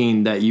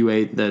protein that you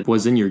ate that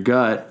was in your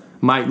gut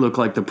might look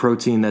like the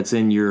protein that's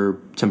in your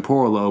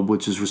temporal lobe,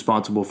 which is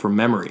responsible for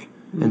memory.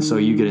 And so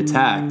you get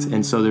attacked.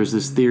 And so there's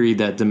this theory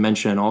that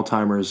dementia and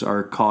Alzheimer's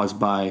are caused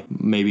by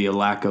maybe a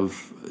lack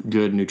of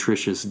good,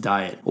 nutritious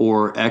diet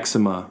or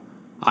eczema.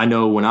 I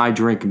know when I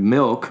drink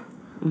milk,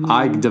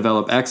 I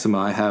develop eczema.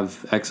 I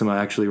have eczema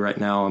actually right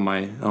now on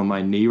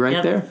my knee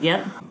right there.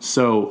 Yep.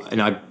 So,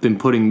 and I've been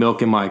putting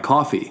milk in my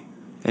coffee.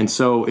 And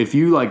so if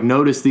you like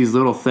notice these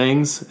little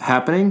things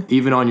happening,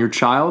 even on your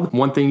child,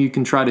 one thing you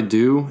can try to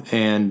do,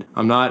 and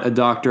I'm not a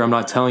doctor, I'm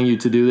not telling you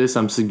to do this,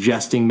 I'm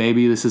suggesting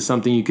maybe this is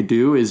something you could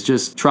do, is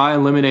just try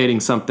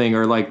eliminating something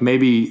or like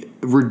maybe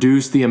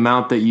reduce the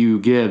amount that you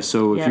give.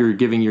 So if you're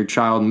giving your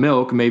child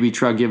milk, maybe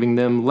try giving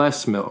them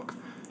less milk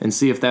and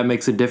see if that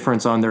makes a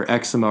difference on their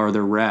eczema or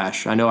their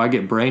rash. I know I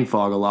get brain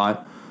fog a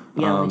lot.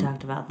 Yeah, we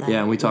talked about that.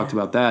 Yeah, and we talked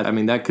about that. I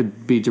mean, that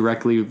could be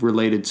directly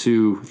related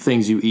to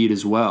things you eat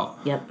as well.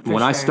 Yep,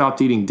 When I stopped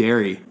eating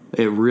dairy,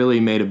 it really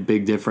made a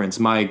big difference.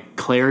 My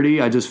clarity,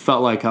 I just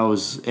felt like I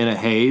was in a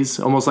haze,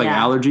 almost like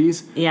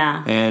allergies.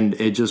 Yeah. And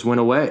it just went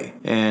away.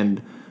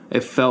 And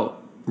it felt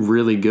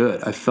really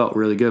good. I felt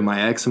really good. My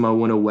eczema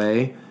went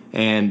away.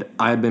 And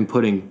I had been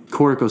putting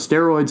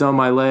corticosteroids on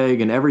my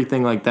leg and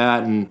everything like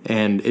that.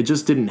 And it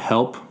just didn't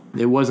help.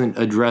 It wasn't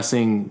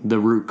addressing the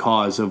root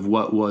cause of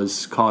what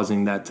was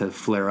causing that to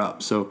flare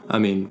up. So, I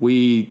mean,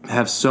 we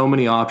have so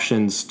many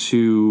options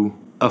to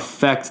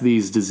affect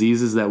these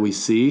diseases that we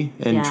see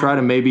and try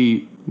to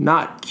maybe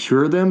not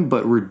cure them,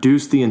 but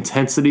reduce the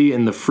intensity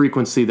and the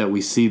frequency that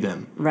we see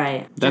them.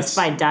 Right. That's just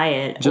by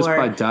diet.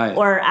 by diet.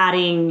 Or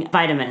adding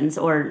vitamins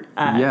or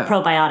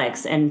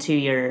probiotics into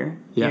your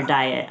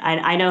diet.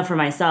 I know for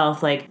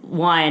myself, like,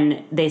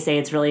 one, they say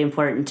it's really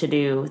important to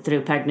do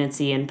through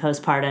pregnancy and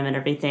postpartum and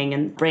everything.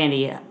 And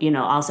Brandy,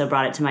 also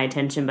brought it to my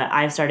attention, but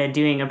I've started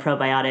doing a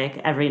probiotic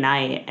every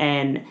night.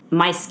 And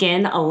my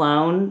skin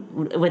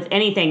alone, with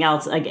anything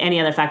else, like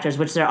any other factors,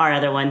 which there are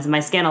other ones, my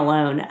skin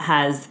alone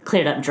has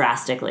cleared up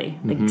drastically,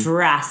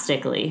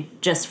 drastically,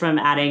 just from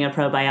adding a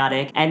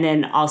probiotic. And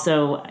then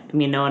also, I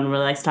mean, no one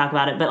really likes to talk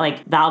about it, but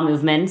like bowel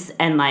movements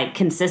and like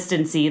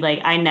consistency,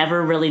 like I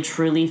never really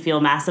truly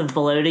feel massive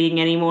bloating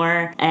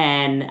anymore.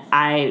 And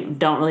I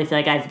don't really feel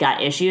like I've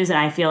got issues. And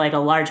I feel like a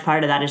large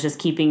part of that is just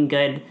keeping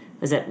good,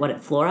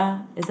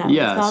 flora? Is that what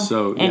it's called?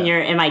 So,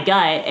 in my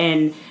gut.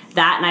 And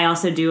that, and I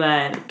also do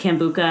a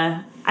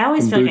kombucha. I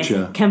always feel like I say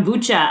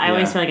kombucha. I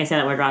always feel like I say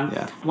that word wrong.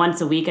 Yeah.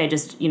 Once a week, I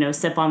just,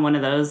 sip on one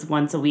of those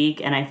once a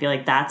week, and I feel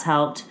like that's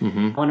helped.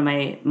 One of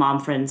my mom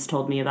friends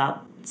told me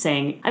about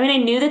saying, I mean, I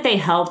knew that they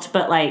helped,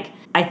 but like,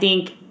 I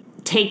think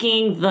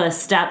taking the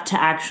step to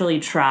actually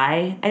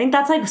try, I think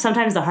that's like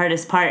sometimes the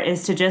hardest part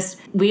is to just,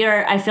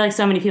 I feel like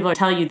so many people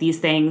tell you these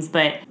things,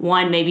 but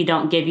one, maybe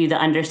don't give you the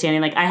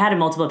understanding. Like I had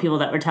multiple people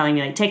that were telling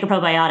me like, take a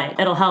probiotic,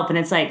 it'll help. And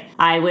it's like,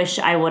 I wish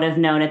I would have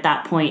known at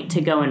that point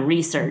to go and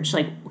research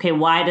like, okay,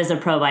 why does a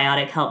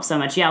probiotic help so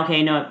much? Yeah, okay,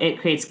 I know it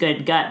creates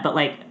good gut, but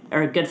like,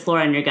 or good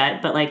flora in your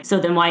gut, but like, so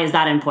then why is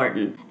that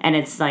important? And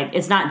it's like,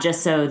 it's not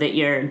just so that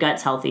your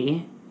gut's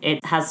healthy.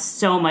 It has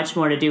so much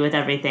more to do with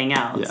everything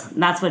else. Yeah.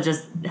 And that's what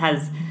just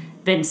has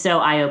been so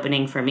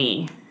eye-opening for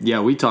me.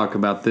 Yeah, we talk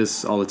about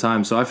this all the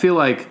time. So I feel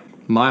like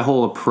my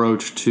whole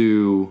approach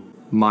to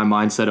my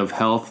mindset of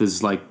health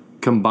is like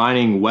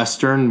combining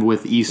Western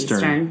with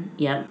Eastern.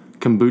 Yep.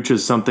 Kombucha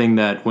is something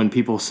that when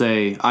people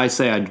say I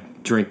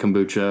drink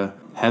kombucha,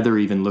 Heather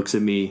even looks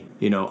at me,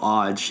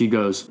 odd. She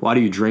goes, "Why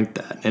do you drink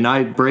that?" And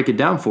I break it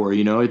down for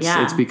her.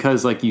 It's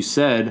because, like you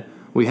said,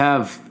 we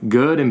have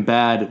good and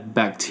bad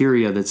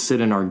bacteria that sit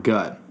in our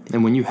gut.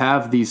 And when you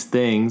have these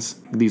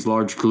things, these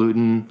large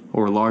gluten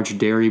or large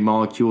dairy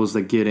molecules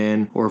that get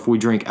in, or if we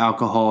drink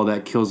alcohol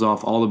that kills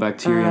off all the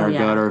bacteria in our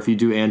gut, or if you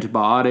do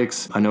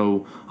antibiotics, I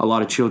know a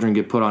lot of children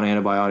get put on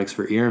antibiotics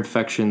for ear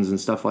infections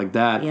and stuff like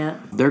that. Yeah.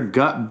 Their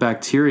gut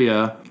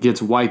bacteria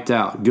gets wiped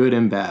out, good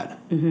and bad.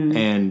 Mm-hmm.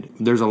 And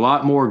there's a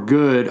lot more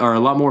good or a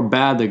lot more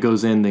bad that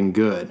goes in than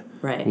good.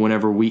 Right.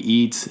 Whenever we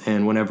eat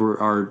and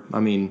whenever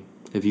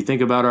if you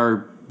think about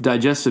our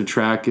digestive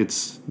tract,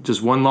 it's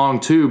just one long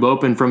tube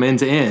open from end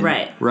to end.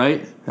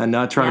 Right? I'm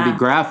not trying to be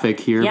graphic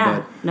here,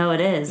 but no,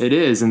 it is. It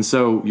is. And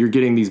so you're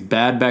getting these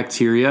bad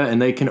bacteria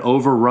and they can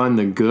overrun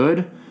the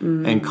good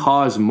and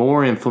cause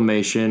more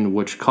inflammation,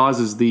 which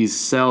causes these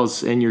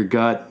cells in your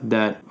gut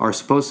that are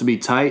supposed to be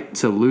tight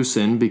to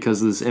loosen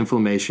because of this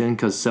inflammation,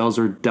 because cells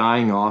are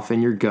dying off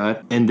in your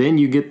gut. And then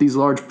you get these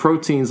large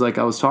proteins like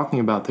I was talking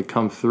about that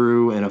come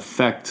through and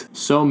affect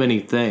so many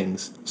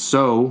things.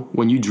 So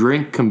when you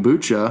drink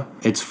kombucha,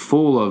 it's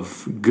full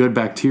of good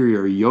bacteria,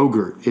 or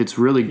yogurt. It's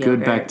really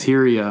good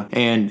bacteria,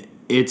 and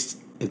it's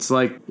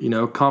like,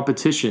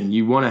 competition.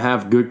 You want to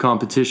have good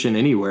competition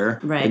anywhere,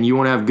 and you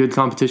want to have good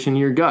competition in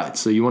your gut.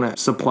 So you want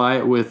to supply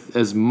it with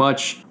as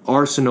much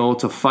arsenal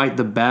to fight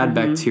the bad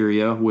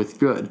bacteria with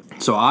good.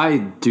 So I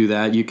do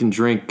that. You can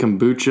drink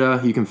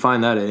kombucha. You can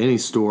find that at any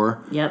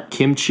store. Yep.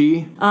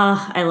 Kimchi.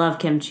 Oh, I love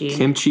kimchi.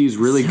 Kimchi is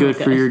really good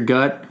for your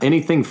gut.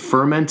 Anything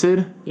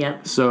fermented.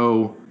 Yep.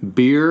 So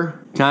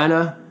beer, kind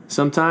of.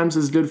 Sometimes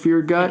is good for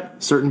your gut,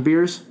 certain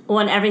beers. Well,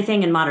 and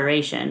everything in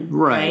moderation,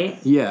 right?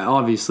 Yeah,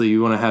 obviously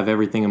you want to have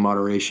everything in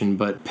moderation,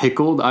 but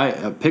pickles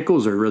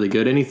are really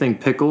good. Anything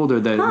pickled or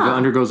that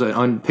undergoes an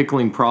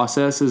unpickling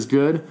process is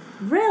good.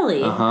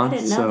 Really? I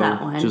didn't know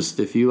that one. Just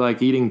if you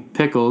like eating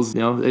pickles,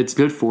 it's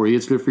good for you.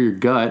 It's good for your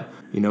gut.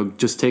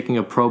 Just taking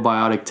a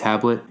probiotic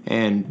tablet.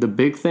 And the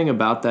big thing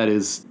about that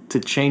is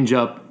to change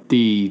up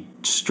the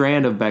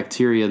strand of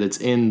bacteria that's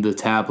in the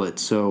tablet.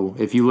 So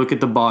if you look at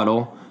the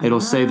bottle,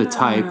 it'll say the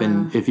type,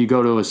 and if you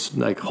go to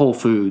like Whole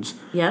Foods,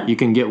 you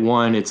can get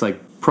one. It's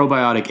like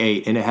Probiotic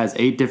 8, and it has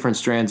 8 different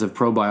strands of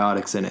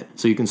probiotics in it.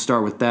 So you can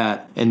start with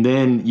that, and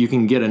then you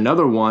can get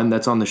another one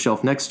that's on the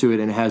shelf next to it,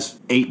 and it has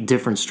 8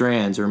 different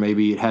strands, or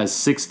maybe it has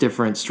 6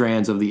 different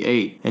strands of the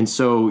 8. And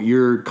so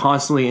you're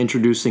constantly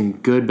introducing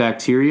good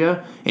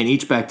bacteria, and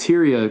each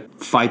bacteria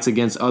fights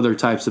against other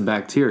types of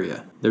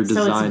bacteria. They're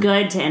designed. So it's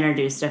good to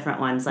introduce different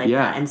ones like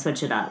that and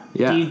switch it up.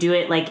 Yeah. Do you do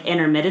it like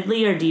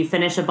intermittently, or do you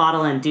finish a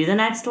bottle and do the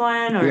next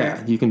one? Or,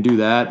 yeah, you can do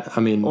that.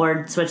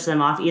 Or switch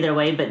them off either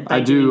way. But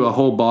I do a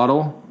whole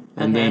bottle,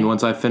 and then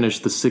once I finish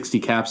the 60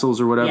 capsules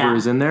or whatever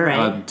is in there,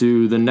 I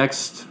do the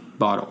next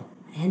bottle.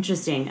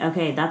 Interesting.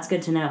 Okay, that's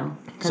good to know.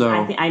 Because So,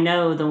 I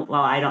know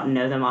I don't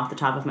know them off the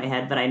top of my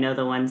head, but I know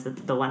the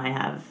one I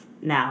have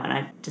now, and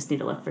I just need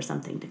to look for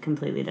something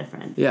completely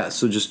different. Yeah,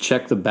 so just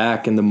check the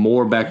back, and the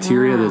more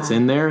bacteria that's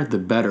in there, the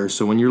better.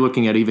 So when you're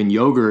looking at even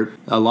yogurt,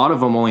 a lot of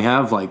them only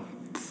have like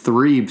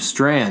 3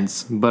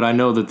 strands, but I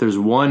know that there's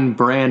one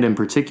brand in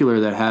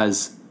particular that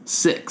has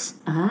 6.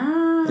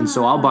 And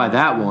so I'll buy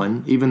that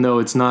one, even though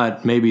it's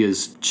not maybe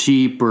as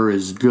cheap or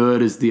as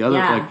good as the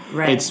other.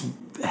 It's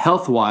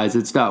health-wise,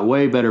 it's got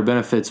way better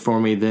benefits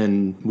for me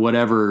than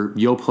whatever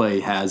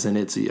Yoplait has in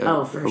its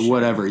for sure.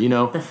 whatever,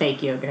 The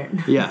fake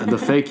yogurt. Yeah, the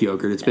fake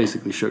yogurt. It's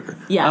basically sugar.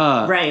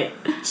 Yeah, right.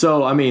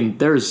 So,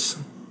 there's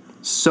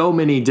so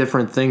many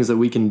different things that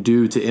we can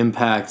do to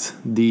impact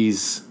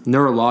these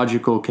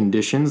neurological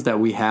conditions that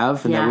we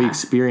have and that we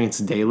experience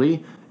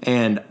daily.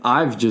 And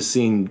I've just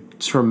seen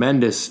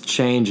tremendous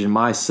change in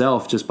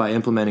myself just by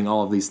implementing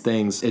all of these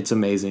things. It's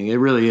amazing. It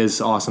really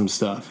is awesome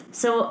stuff.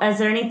 So is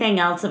there anything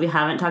else that we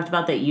haven't talked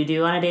about that you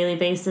do on a daily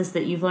basis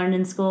that you've learned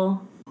in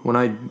school? When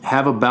I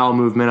have a bowel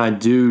movement, I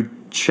do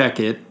check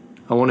it.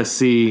 I want to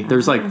see,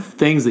 there's like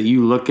things that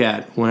you look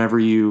at whenever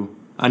you,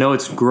 I know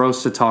it's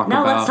gross to talk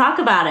about. No, let's talk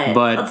about it.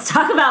 But let's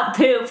talk about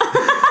poop.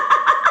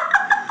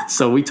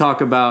 So we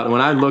talk about,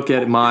 when I look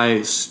at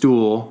my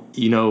stool,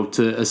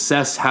 to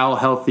assess how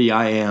healthy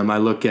I am, I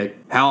look at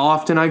how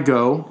often I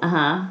go,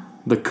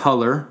 the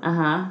color,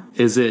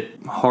 is it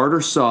hard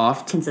or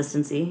soft?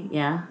 Consistency,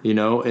 yeah.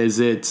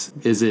 Is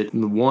it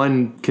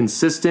one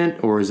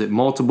consistent, or is it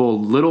multiple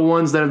little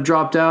ones that have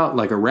dropped out,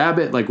 like a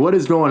rabbit? Like, what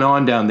is going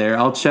on down there?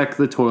 I'll check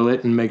the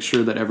toilet and make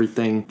sure that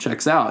everything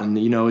checks out. And,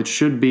 it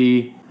should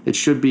be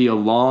a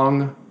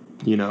long,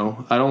 I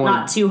don't want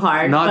not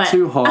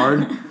too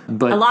hard,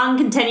 but a long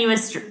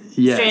continuous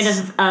Yes.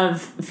 strand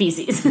of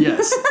feces.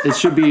 Yes, it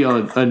should be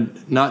a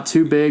not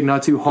too big,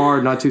 not too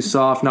hard, not too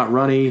soft, not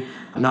runny,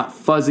 not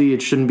fuzzy.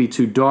 It shouldn't be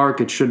too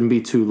dark. It shouldn't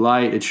be too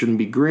light. It shouldn't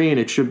be green.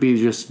 It should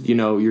be just,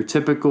 your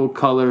typical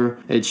color.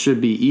 It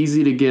should be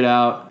easy to get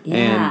out.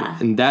 Yeah.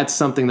 And that's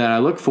something that I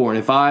look for. And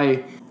if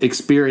I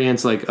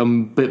experience like a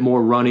bit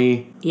more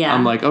runny,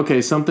 I'm like,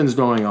 okay, something's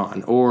going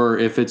on. Or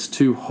if it's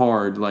too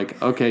hard, like,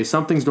 okay,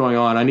 something's going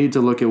on. I need to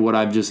look at what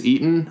I've just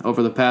eaten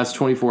over the past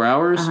 24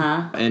 hours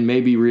and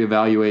maybe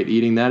reevaluate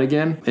eating that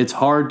again. It's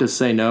hard to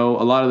say no.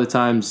 A lot of the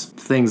times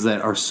things that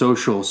are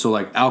social, so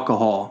like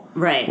alcohol,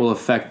 will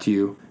affect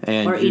you.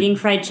 Or eating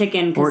fried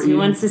chicken, because who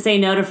wants to say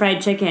no to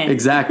fried chicken?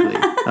 Exactly.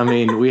 I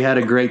mean, we had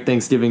a great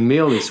Thanksgiving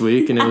meal this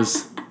week, and it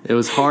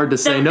was hard to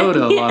say no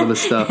to a lot of the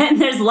stuff. And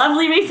there's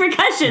lovely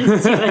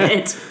repercussions to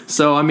it.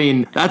 So, I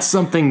mean, that's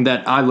something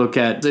that I look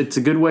at. It's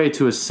a good way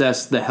to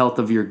assess the health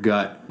of your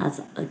gut. That's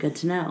good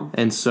to know.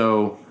 And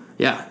so,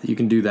 yeah, you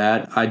can do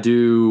that. I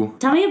do.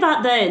 Tell me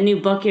about the new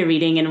book you're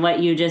reading and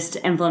what you just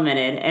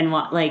implemented and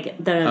what,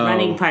 like, the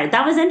running part.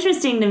 That was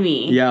interesting to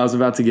me. Yeah, I was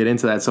about to get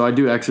into that. So I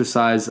do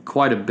exercise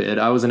quite a bit.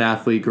 I was an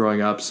athlete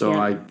growing up, so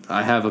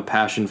I have a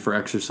passion for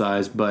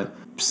exercise, but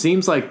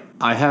seems like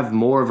I have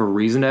more of a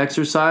reason to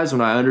exercise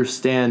when I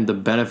understand the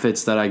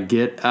benefits that I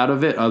get out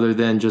of it, other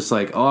than just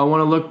like, I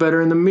want to look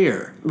better in the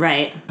mirror.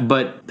 Right.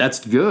 But that's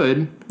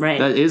good. Right.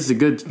 That is a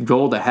good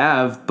goal to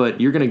have,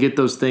 but you're going to get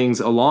those things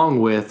along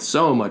with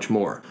so much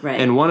more. Right.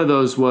 And one of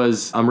those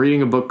was, I'm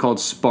reading a book called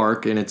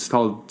Spark, and it's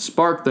called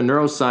Spark, the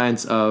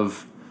Neuroscience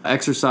of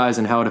Exercise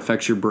and How It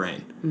Affects Your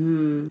Brain.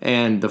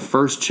 And the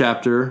first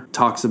chapter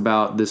talks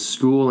about this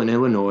school in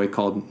Illinois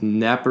called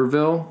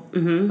Naperville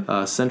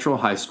Central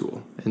High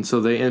School. And so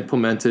they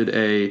implemented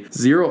a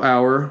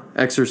 0-hour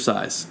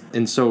exercise.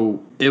 And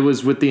so it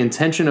was with the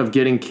intention of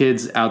getting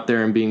kids out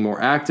there and being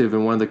more active.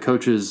 And one of the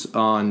coaches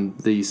on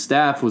the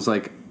staff was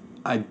like,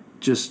 I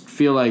just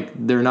feel like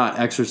they're not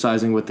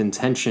exercising with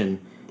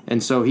intention.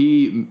 And so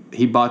he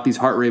bought these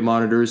heart rate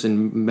monitors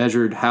and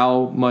measured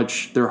how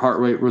much their heart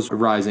rate was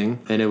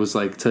rising. And it was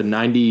like to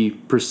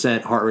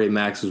 90% heart rate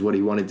max is what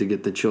he wanted to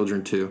get the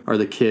children to, or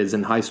the kids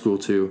in high school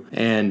to.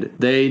 And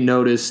they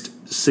noticed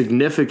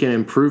significant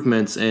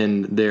improvements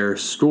in their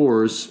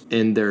scores,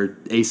 in their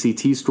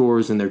ACT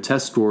scores and their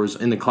test scores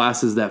in the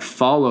classes that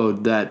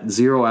followed that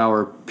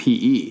 0-hour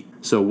PE.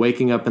 So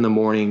waking up in the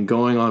morning,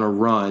 going on a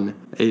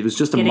run, it was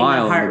just a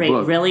mile in the book. Getting the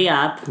heart rate really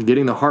up.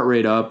 Getting the heart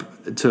rate up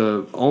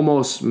to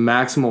almost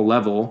maximal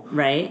level.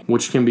 Right.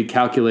 Which can be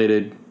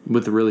calculated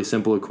with a really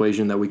simple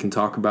equation that we can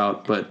talk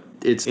about. But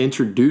it's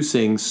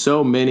introducing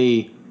so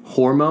many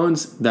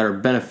hormones that are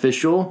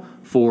beneficial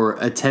for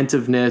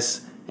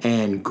attentiveness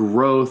and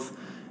growth.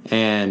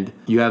 And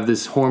you have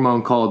this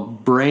hormone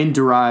called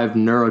brain-derived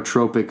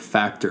neurotrophic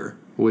factor,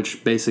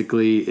 which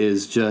basically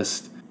is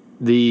just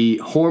the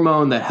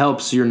hormone that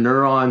helps your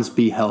neurons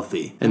be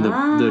healthy and the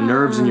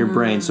nerves in your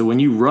brain. So when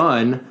you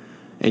run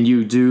and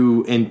you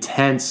do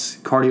intense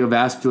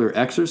cardiovascular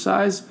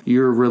exercise,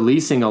 you're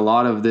releasing a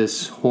lot of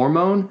this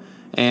hormone,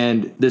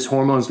 and this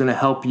hormone is going to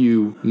help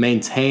you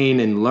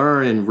maintain and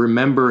learn and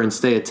remember and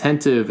stay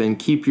attentive and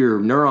keep your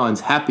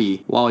neurons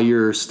happy while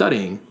you're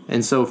studying.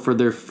 And so for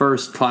their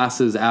first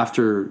classes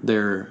after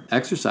their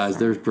exercise,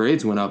 their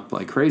grades went up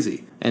like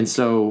crazy. And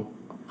so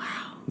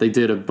they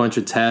did a bunch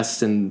of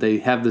tests, and they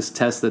have this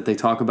test that they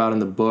talk about in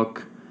the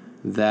book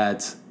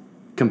that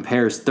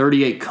compares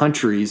 38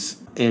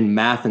 countries in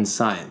math and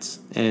science.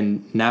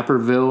 And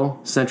Naperville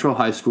Central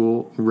High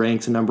School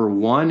ranked number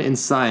 1 in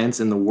science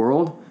in the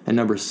world and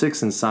number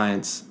 6 in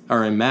science,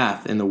 or in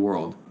math in the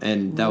world.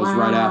 And that was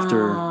right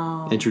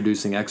after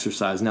introducing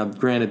exercise. Now,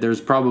 granted,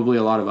 there's probably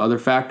a lot of other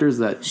factors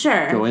that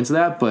go into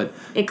that, but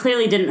it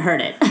clearly didn't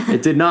hurt it.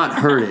 It did not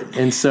hurt it.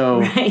 And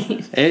so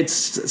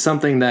it's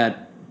something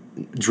that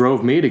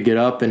drove me to get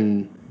up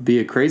and be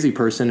a crazy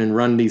person and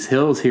run these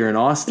hills here in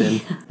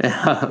Austin.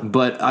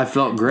 But I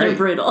felt great. They're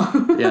brutal.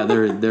 Yeah,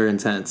 they're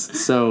intense.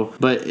 So,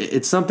 but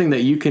it's something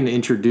that you can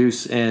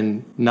introduce,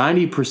 and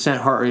 90%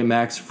 heart rate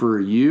max for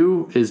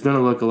you is going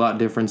to look a lot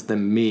different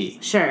than me.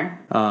 Sure.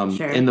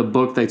 In the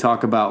book, they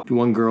talk about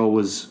one girl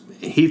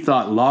he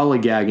thought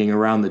lollygagging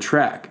around the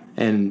track.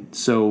 And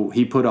so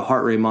he put a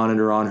heart rate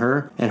monitor on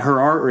her, and her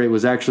heart rate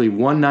was actually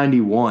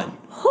 191.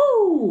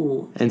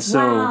 And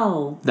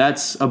so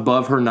that's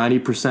above her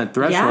 90%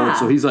 threshold. Yeah.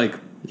 So he's like,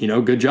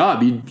 good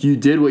job. You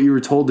did what you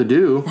were told to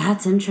do.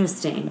 That's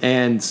interesting.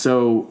 And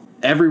so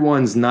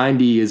everyone's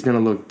 90 is going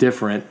to look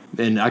different.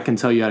 And I can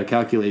tell you how to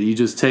calculate it. You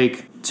just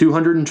take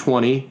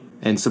 220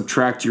 and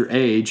subtract your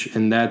age,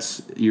 and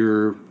that's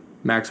your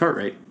max heart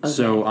rate. Okay.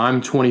 So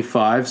I'm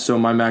 25, so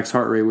my max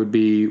heart rate would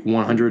be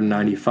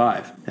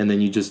 195. And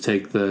then you just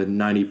take the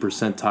 90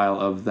 percentile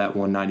of that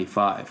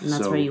 195. And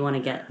that's where you want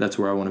to get. That's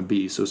where I want to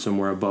be, so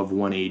somewhere above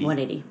 180.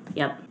 180,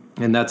 yep.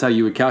 And that's how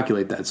you would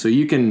calculate that. So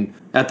you can,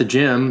 at the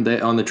gym,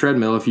 on the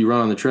treadmill, if you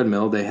run on the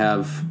treadmill, they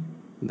have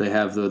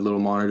the little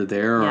monitor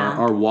there. Yeah.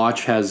 Our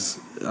watch has,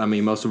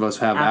 most of us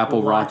have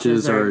Apple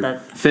Watches or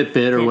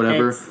Fitbit or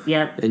whatever.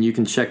 Yep. And you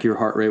can check your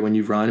heart rate when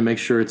you run and make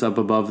sure it's up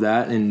above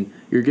that. And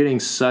you're getting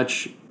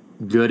such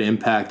good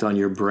impact on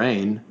your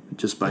brain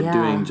just by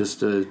doing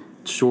just a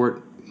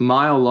short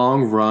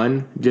mile-long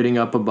run, getting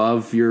up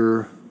above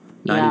your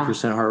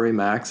 90% heart rate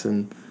max.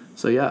 And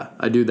so,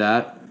 I do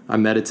that. I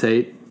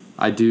meditate.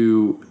 I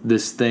do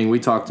this thing. We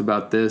talked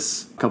about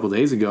this a couple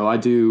days ago.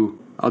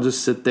 I'll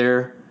just sit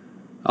there.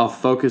 I'll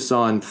focus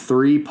on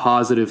 3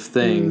 positive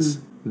things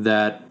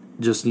that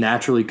just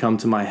naturally come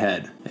to my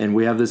head. And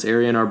we have this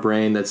area in our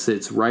brain that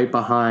sits right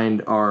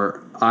behind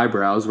our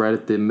eyebrows, right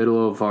at the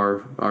middle of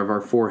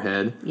our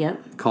forehead,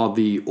 called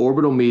the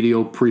orbital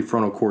medial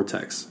prefrontal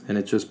cortex. And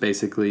it just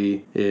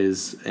basically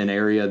is an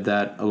area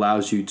that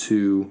allows you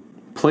to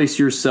place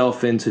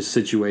yourself into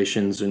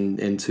situations and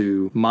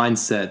into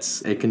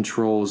mindsets. It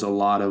controls a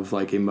lot of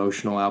like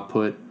emotional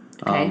output.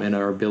 And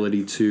our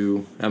ability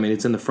to,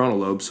 it's in the frontal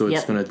lobe, so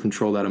it's going to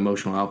control that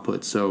emotional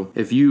output. So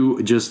if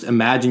you just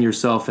imagine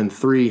yourself in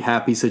 3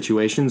 happy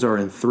situations or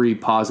in 3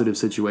 positive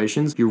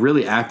situations, you're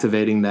really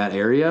activating that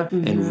area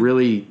and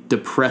really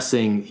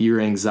depressing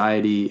your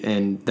anxiety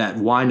and that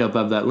windup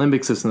of that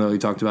limbic system that we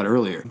talked about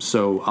earlier.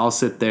 So I'll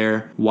sit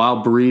there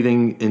while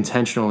breathing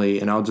intentionally,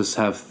 and I'll just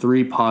have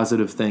 3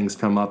 positive things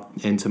come up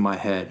into my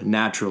head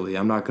naturally.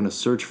 I'm not going to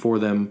search for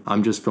them.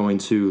 I'm just going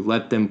to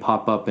let them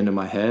pop up into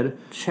my head,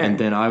 and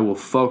then I will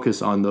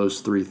focus on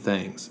those 3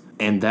 things.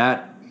 And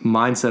that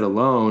mindset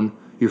alone,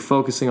 you're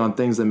focusing on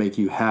things that make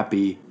you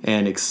happy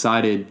and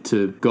excited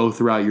to go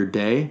throughout your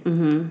day.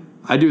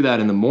 I do that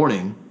in the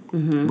morning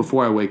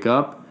before I wake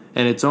up,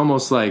 and it's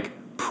almost like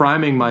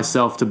priming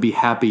myself to be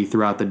happy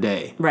throughout the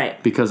day.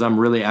 Right. Because I'm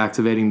really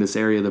activating this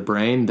area of the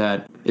brain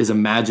that is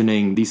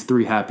imagining these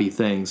 3 happy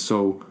things.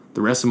 So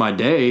the rest of my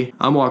day,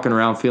 I'm walking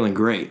around feeling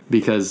great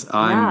because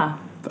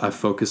I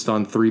focused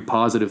on 3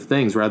 positive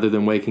things rather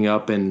than waking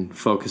up and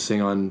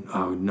focusing on,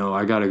 oh no,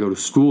 I got to go to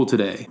school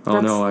today.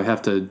 Oh no, I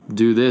have to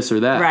do this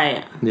or that.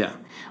 Right. Yeah.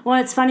 Well,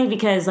 it's funny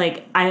because,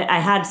 like, I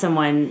had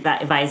someone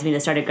that advised me to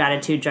start a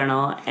gratitude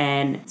journal.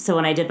 And so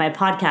when I did my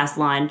podcast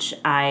launch,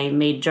 I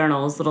made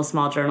journals, little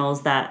small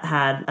journals that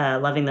had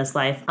Loving This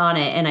Life on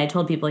it. And I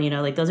told people,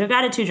 like, those are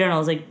gratitude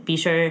journals. Like, be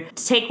sure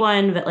to take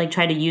one, but, like,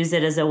 try to use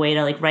it as a way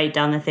to, like, write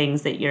down the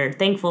things that you're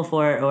thankful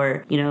for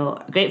or,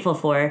 grateful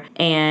for.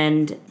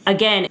 And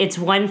again, it's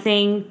one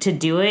thing to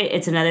do it.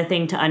 It's another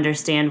thing to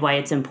understand why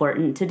it's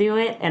important to do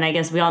it. And I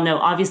guess we all know,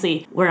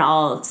 obviously, we're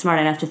all smart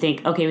enough to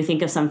think, okay, we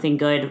think of something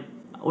good,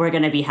 we're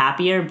going to be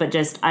happier, but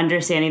just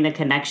understanding the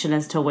connection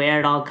as to where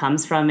it all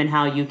comes from and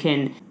how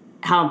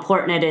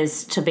important it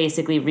is to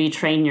basically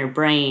retrain your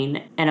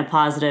brain in a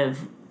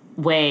positive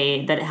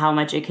way, that how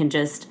much it can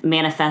just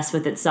manifest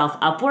with itself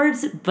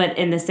upwards. But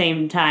in the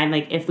same time,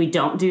 like, if we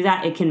don't do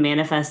that, it can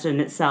manifest in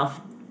itself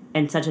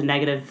in such a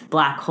negative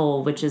black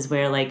hole, which is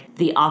where, like,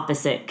 the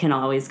opposite can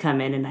always come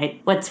in. And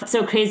what's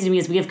so crazy to me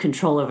is we have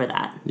control over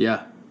that.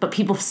 Yeah. But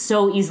people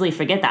so easily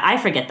forget that. I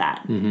forget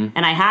that. And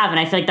I have, and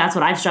I feel like that's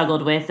what I've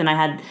struggled with. And I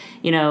had,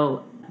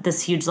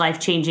 this huge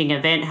life-changing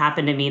event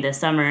happened to me this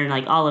summer, and,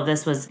 like, all of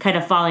this was kind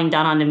of falling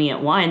down onto me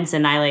at once.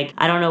 And I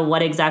don't know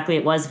what exactly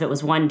it was, if it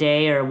was one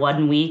day or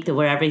 1 week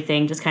where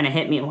everything just kind of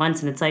hit me at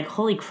once. And it's like,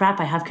 holy crap,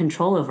 I have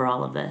control over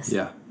all of this.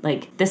 Yeah.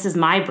 Like, this is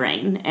my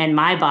brain and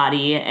my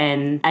body,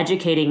 and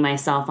educating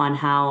myself on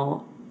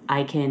how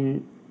I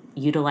can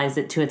utilize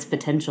it to its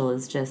potential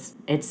is just,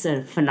 it's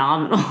a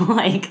phenomenal,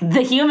 like,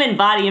 the human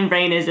body and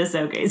brain is just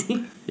so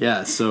crazy.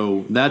 Yeah,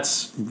 so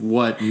that's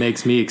what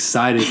makes me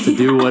excited to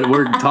do what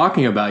we're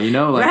talking about,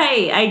 like,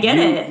 right, I get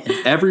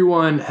it.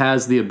 Everyone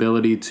has the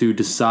ability to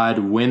decide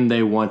when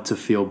they want to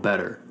feel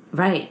better.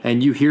 Right.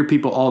 And you hear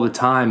people all the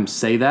time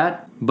say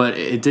that, but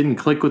it didn't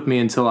click with me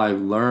until I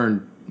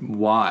learned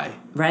why.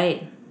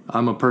 Right.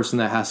 I'm a person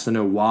that has to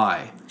know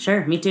why.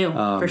 Sure, me too,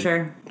 for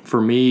sure. For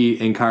me,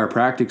 in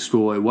chiropractic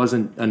school, it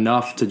wasn't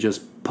enough to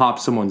just pop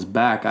someone's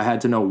back. I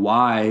had to know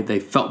why they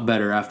felt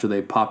better after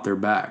they popped their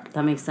back.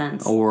 That makes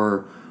sense.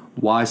 Or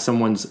why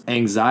someone's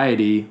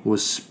anxiety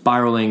was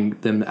spiraling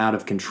them out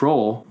of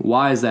control.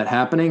 Why is that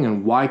happening,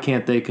 and why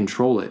can't they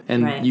control it?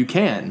 And you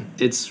can.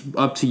 It's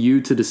up to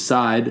you to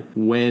decide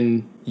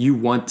when you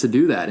want to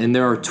do that. And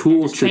there are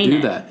tools to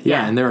do that.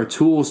 Yeah, and there are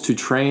tools to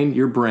train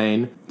your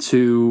brain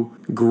to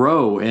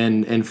grow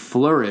and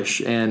flourish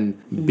and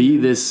be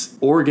this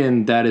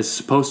organ that is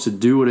supposed to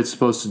do what it's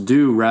supposed to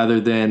do,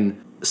 rather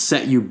than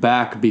set you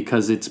back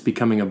because it's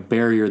becoming a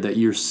barrier that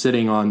you're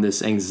sitting on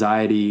this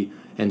anxiety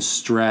and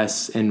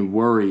stress and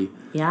worry.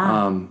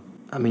 Yeah.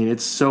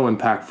 It's so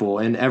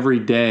impactful. And every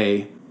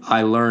day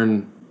I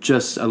learn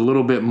just a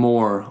little bit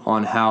more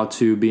on how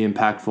to be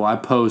impactful. I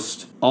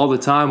post all the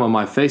time on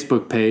my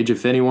Facebook page.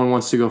 If anyone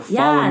wants to go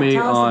follow me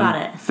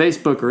on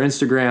Facebook or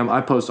Instagram,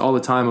 I post all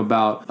the time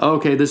about,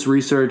 okay, this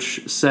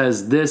research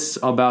says this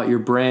about your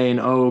brain.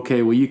 Oh,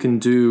 okay, well,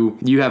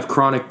 you have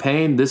chronic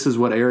pain. This is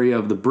what area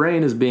of the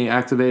brain is being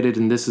activated,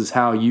 and this is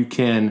how you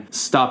can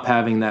stop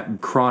having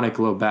that chronic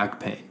low back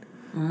pain.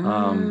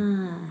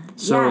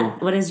 So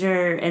what is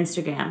your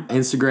Instagram?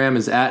 Instagram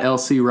is at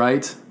LC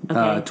Wright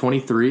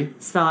 23.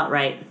 Spell it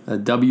right.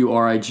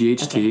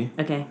 WRIGHT.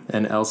 Okay.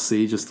 And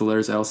LC, just the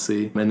letters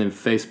LC. And then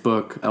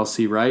Facebook,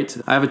 LC Wright.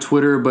 I have a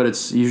Twitter, but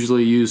it's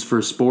usually used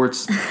for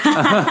sports. As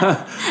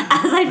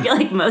I feel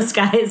like most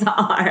guys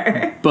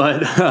are.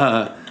 But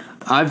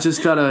I've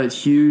just got a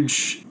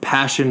huge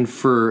passion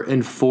for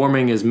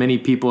informing as many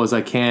people as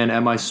I can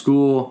at my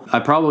school. I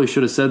probably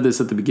should have said this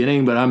at the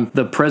beginning, but I'm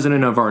the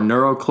president of our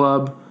Neuro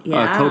Club.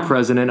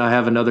 Co-president. I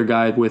have another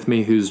guy with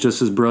me who's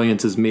just as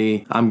brilliant as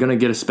me. I'm going to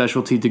get a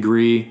specialty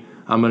degree.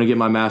 I'm going to get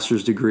my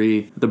master's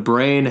degree. The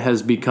brain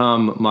has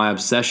become my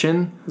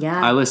obsession.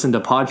 Yeah. I listen to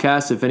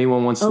podcasts. If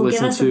anyone wants to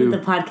listen to the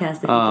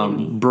podcast that you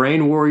gave me.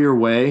 Brain Warrior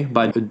Way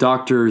by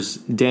doctors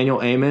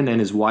Daniel Amen and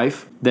his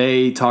wife.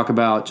 They talk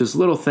about just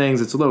little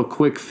things. It's a little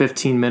quick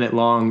 15-minute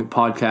long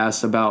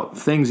podcast about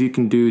things you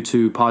can do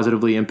to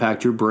positively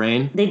impact your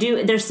brain. They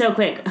do. They're so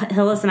quick.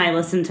 Hillis and I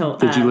listened to...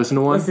 Did you listen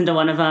to one? Listened to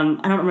one of them.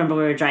 I don't remember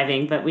we were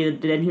driving, but we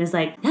did. And he was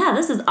like, yeah,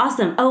 this is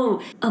awesome.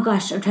 Oh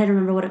gosh, I'm trying to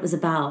remember what it was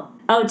about.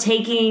 Oh,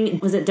 taking,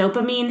 was it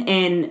dopamine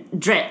in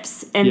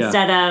drips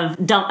instead of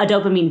a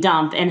dopamine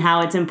dump, and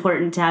how it's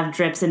important to have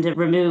drips and to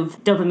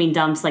remove dopamine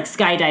dumps, like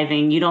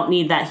skydiving. You don't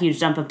need that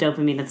huge dump of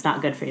dopamine that's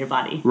not good for your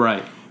body.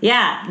 Right.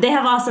 Yeah, they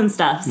have awesome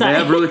stuff. Sorry. They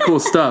have really cool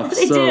stuff.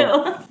 They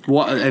do.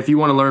 If you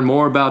want to learn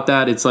more about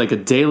that, it's like a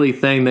daily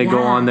thing they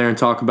go on there and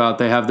talk about.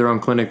 They have their own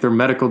clinic. They're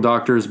medical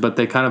doctors, but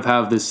they kind of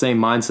have this same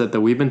mindset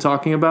that we've been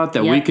talking about,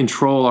 that we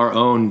control our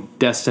own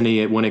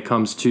destiny when it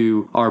comes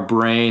to our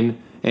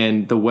brain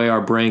and the way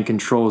our brain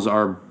controls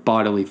our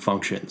bodily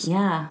functions.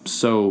 Yeah.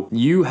 So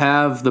you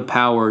have the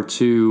power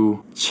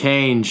to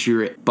change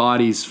your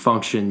body's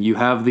function. You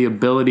have the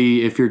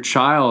ability, if your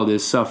child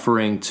is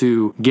suffering,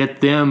 to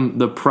get them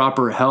the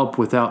proper help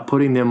without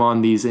putting them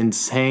on these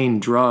insane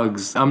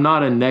drugs. I'm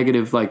not a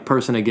negative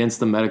person against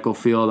the medical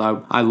field.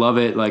 I love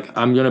it.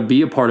 I'm going to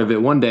be a part of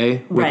it one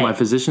day with my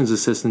physician's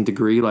assistant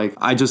degree.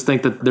 I just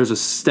think that there's a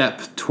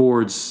step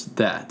towards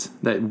that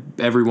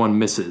everyone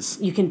misses.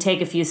 You can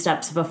take a few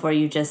steps before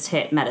you just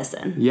hit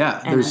medicine.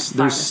 Yeah,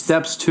 there's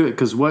steps to it,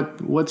 because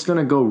what's going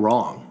to go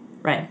wrong?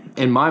 Right.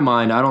 In my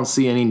mind, I don't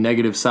see any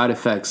negative side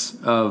effects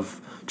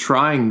of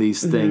trying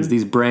these things,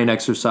 these brain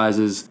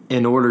exercises,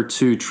 in order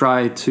to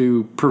try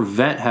to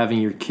prevent having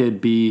your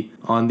kid be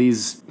on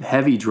these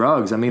heavy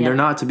drugs. I mean, they're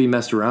not to be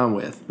messed around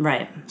with.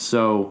 Right.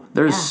 So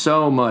there's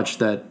so much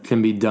that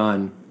can be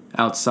done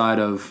outside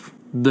of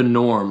the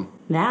norm.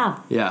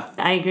 Yeah,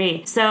 I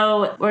agree.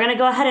 So we're going to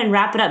go ahead and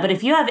wrap it up. But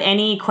if you have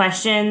any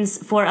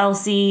questions for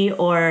LC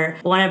or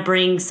want to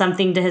bring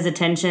something to his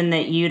attention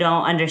that you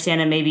don't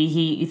understand and maybe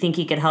you think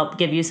he could help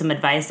give you some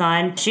advice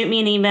on, shoot me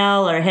an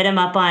email or hit him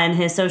up on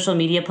his social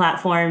media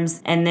platforms.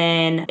 And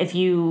then if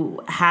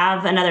you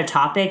have another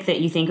topic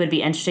that you think would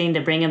be interesting to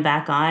bring him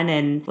back on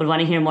and would want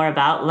to hear more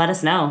about, let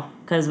us know,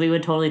 because we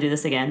would totally do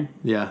this again.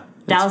 Yeah.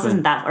 Dallas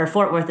isn't that, or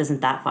Fort Worth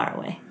isn't that far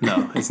away.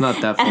 No, it's not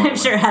that far And I'm away.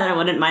 sure Heather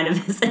wouldn't mind a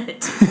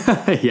visit.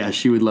 Yeah,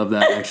 she would love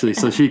that, actually.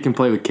 So she can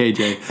play with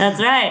KJ.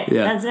 That's right.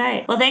 Yeah. That's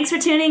right. Well, thanks for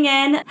tuning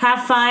in.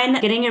 Have fun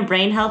getting your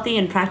brain healthy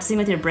and practicing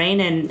with your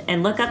brain,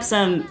 and look up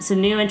some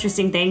new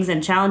interesting things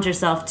and challenge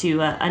yourself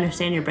to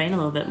understand your brain a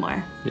little bit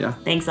more. Yeah.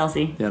 Thanks,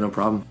 Elsie. Yeah, no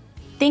problem.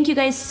 Thank you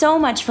guys so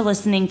much for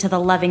listening to the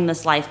Loving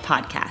This Life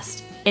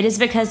podcast. It is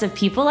because of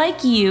people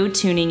like you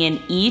tuning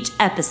in each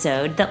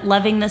episode that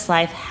Loving This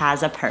Life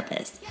has a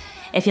purpose.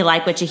 If you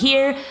like what you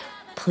hear,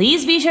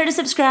 please be sure to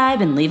subscribe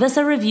and leave us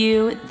a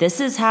review. This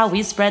is how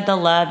we spread the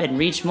love and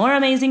reach more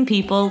amazing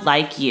people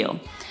like you.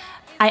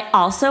 I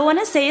also want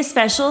to say a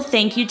special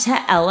thank you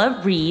to Ella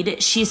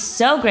Reed. She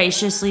so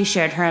graciously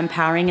shared her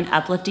empowering and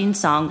uplifting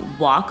song,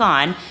 Walk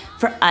On,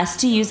 for us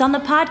to use on the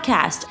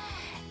podcast.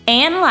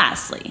 And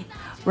lastly,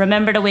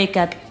 remember to wake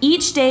up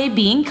each day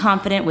being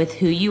confident with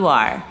who you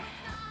are,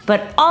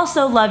 but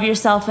also love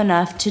yourself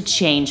enough to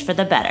change for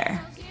the better.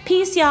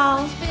 Peace,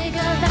 y'all. Bigger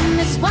than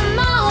this one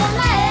more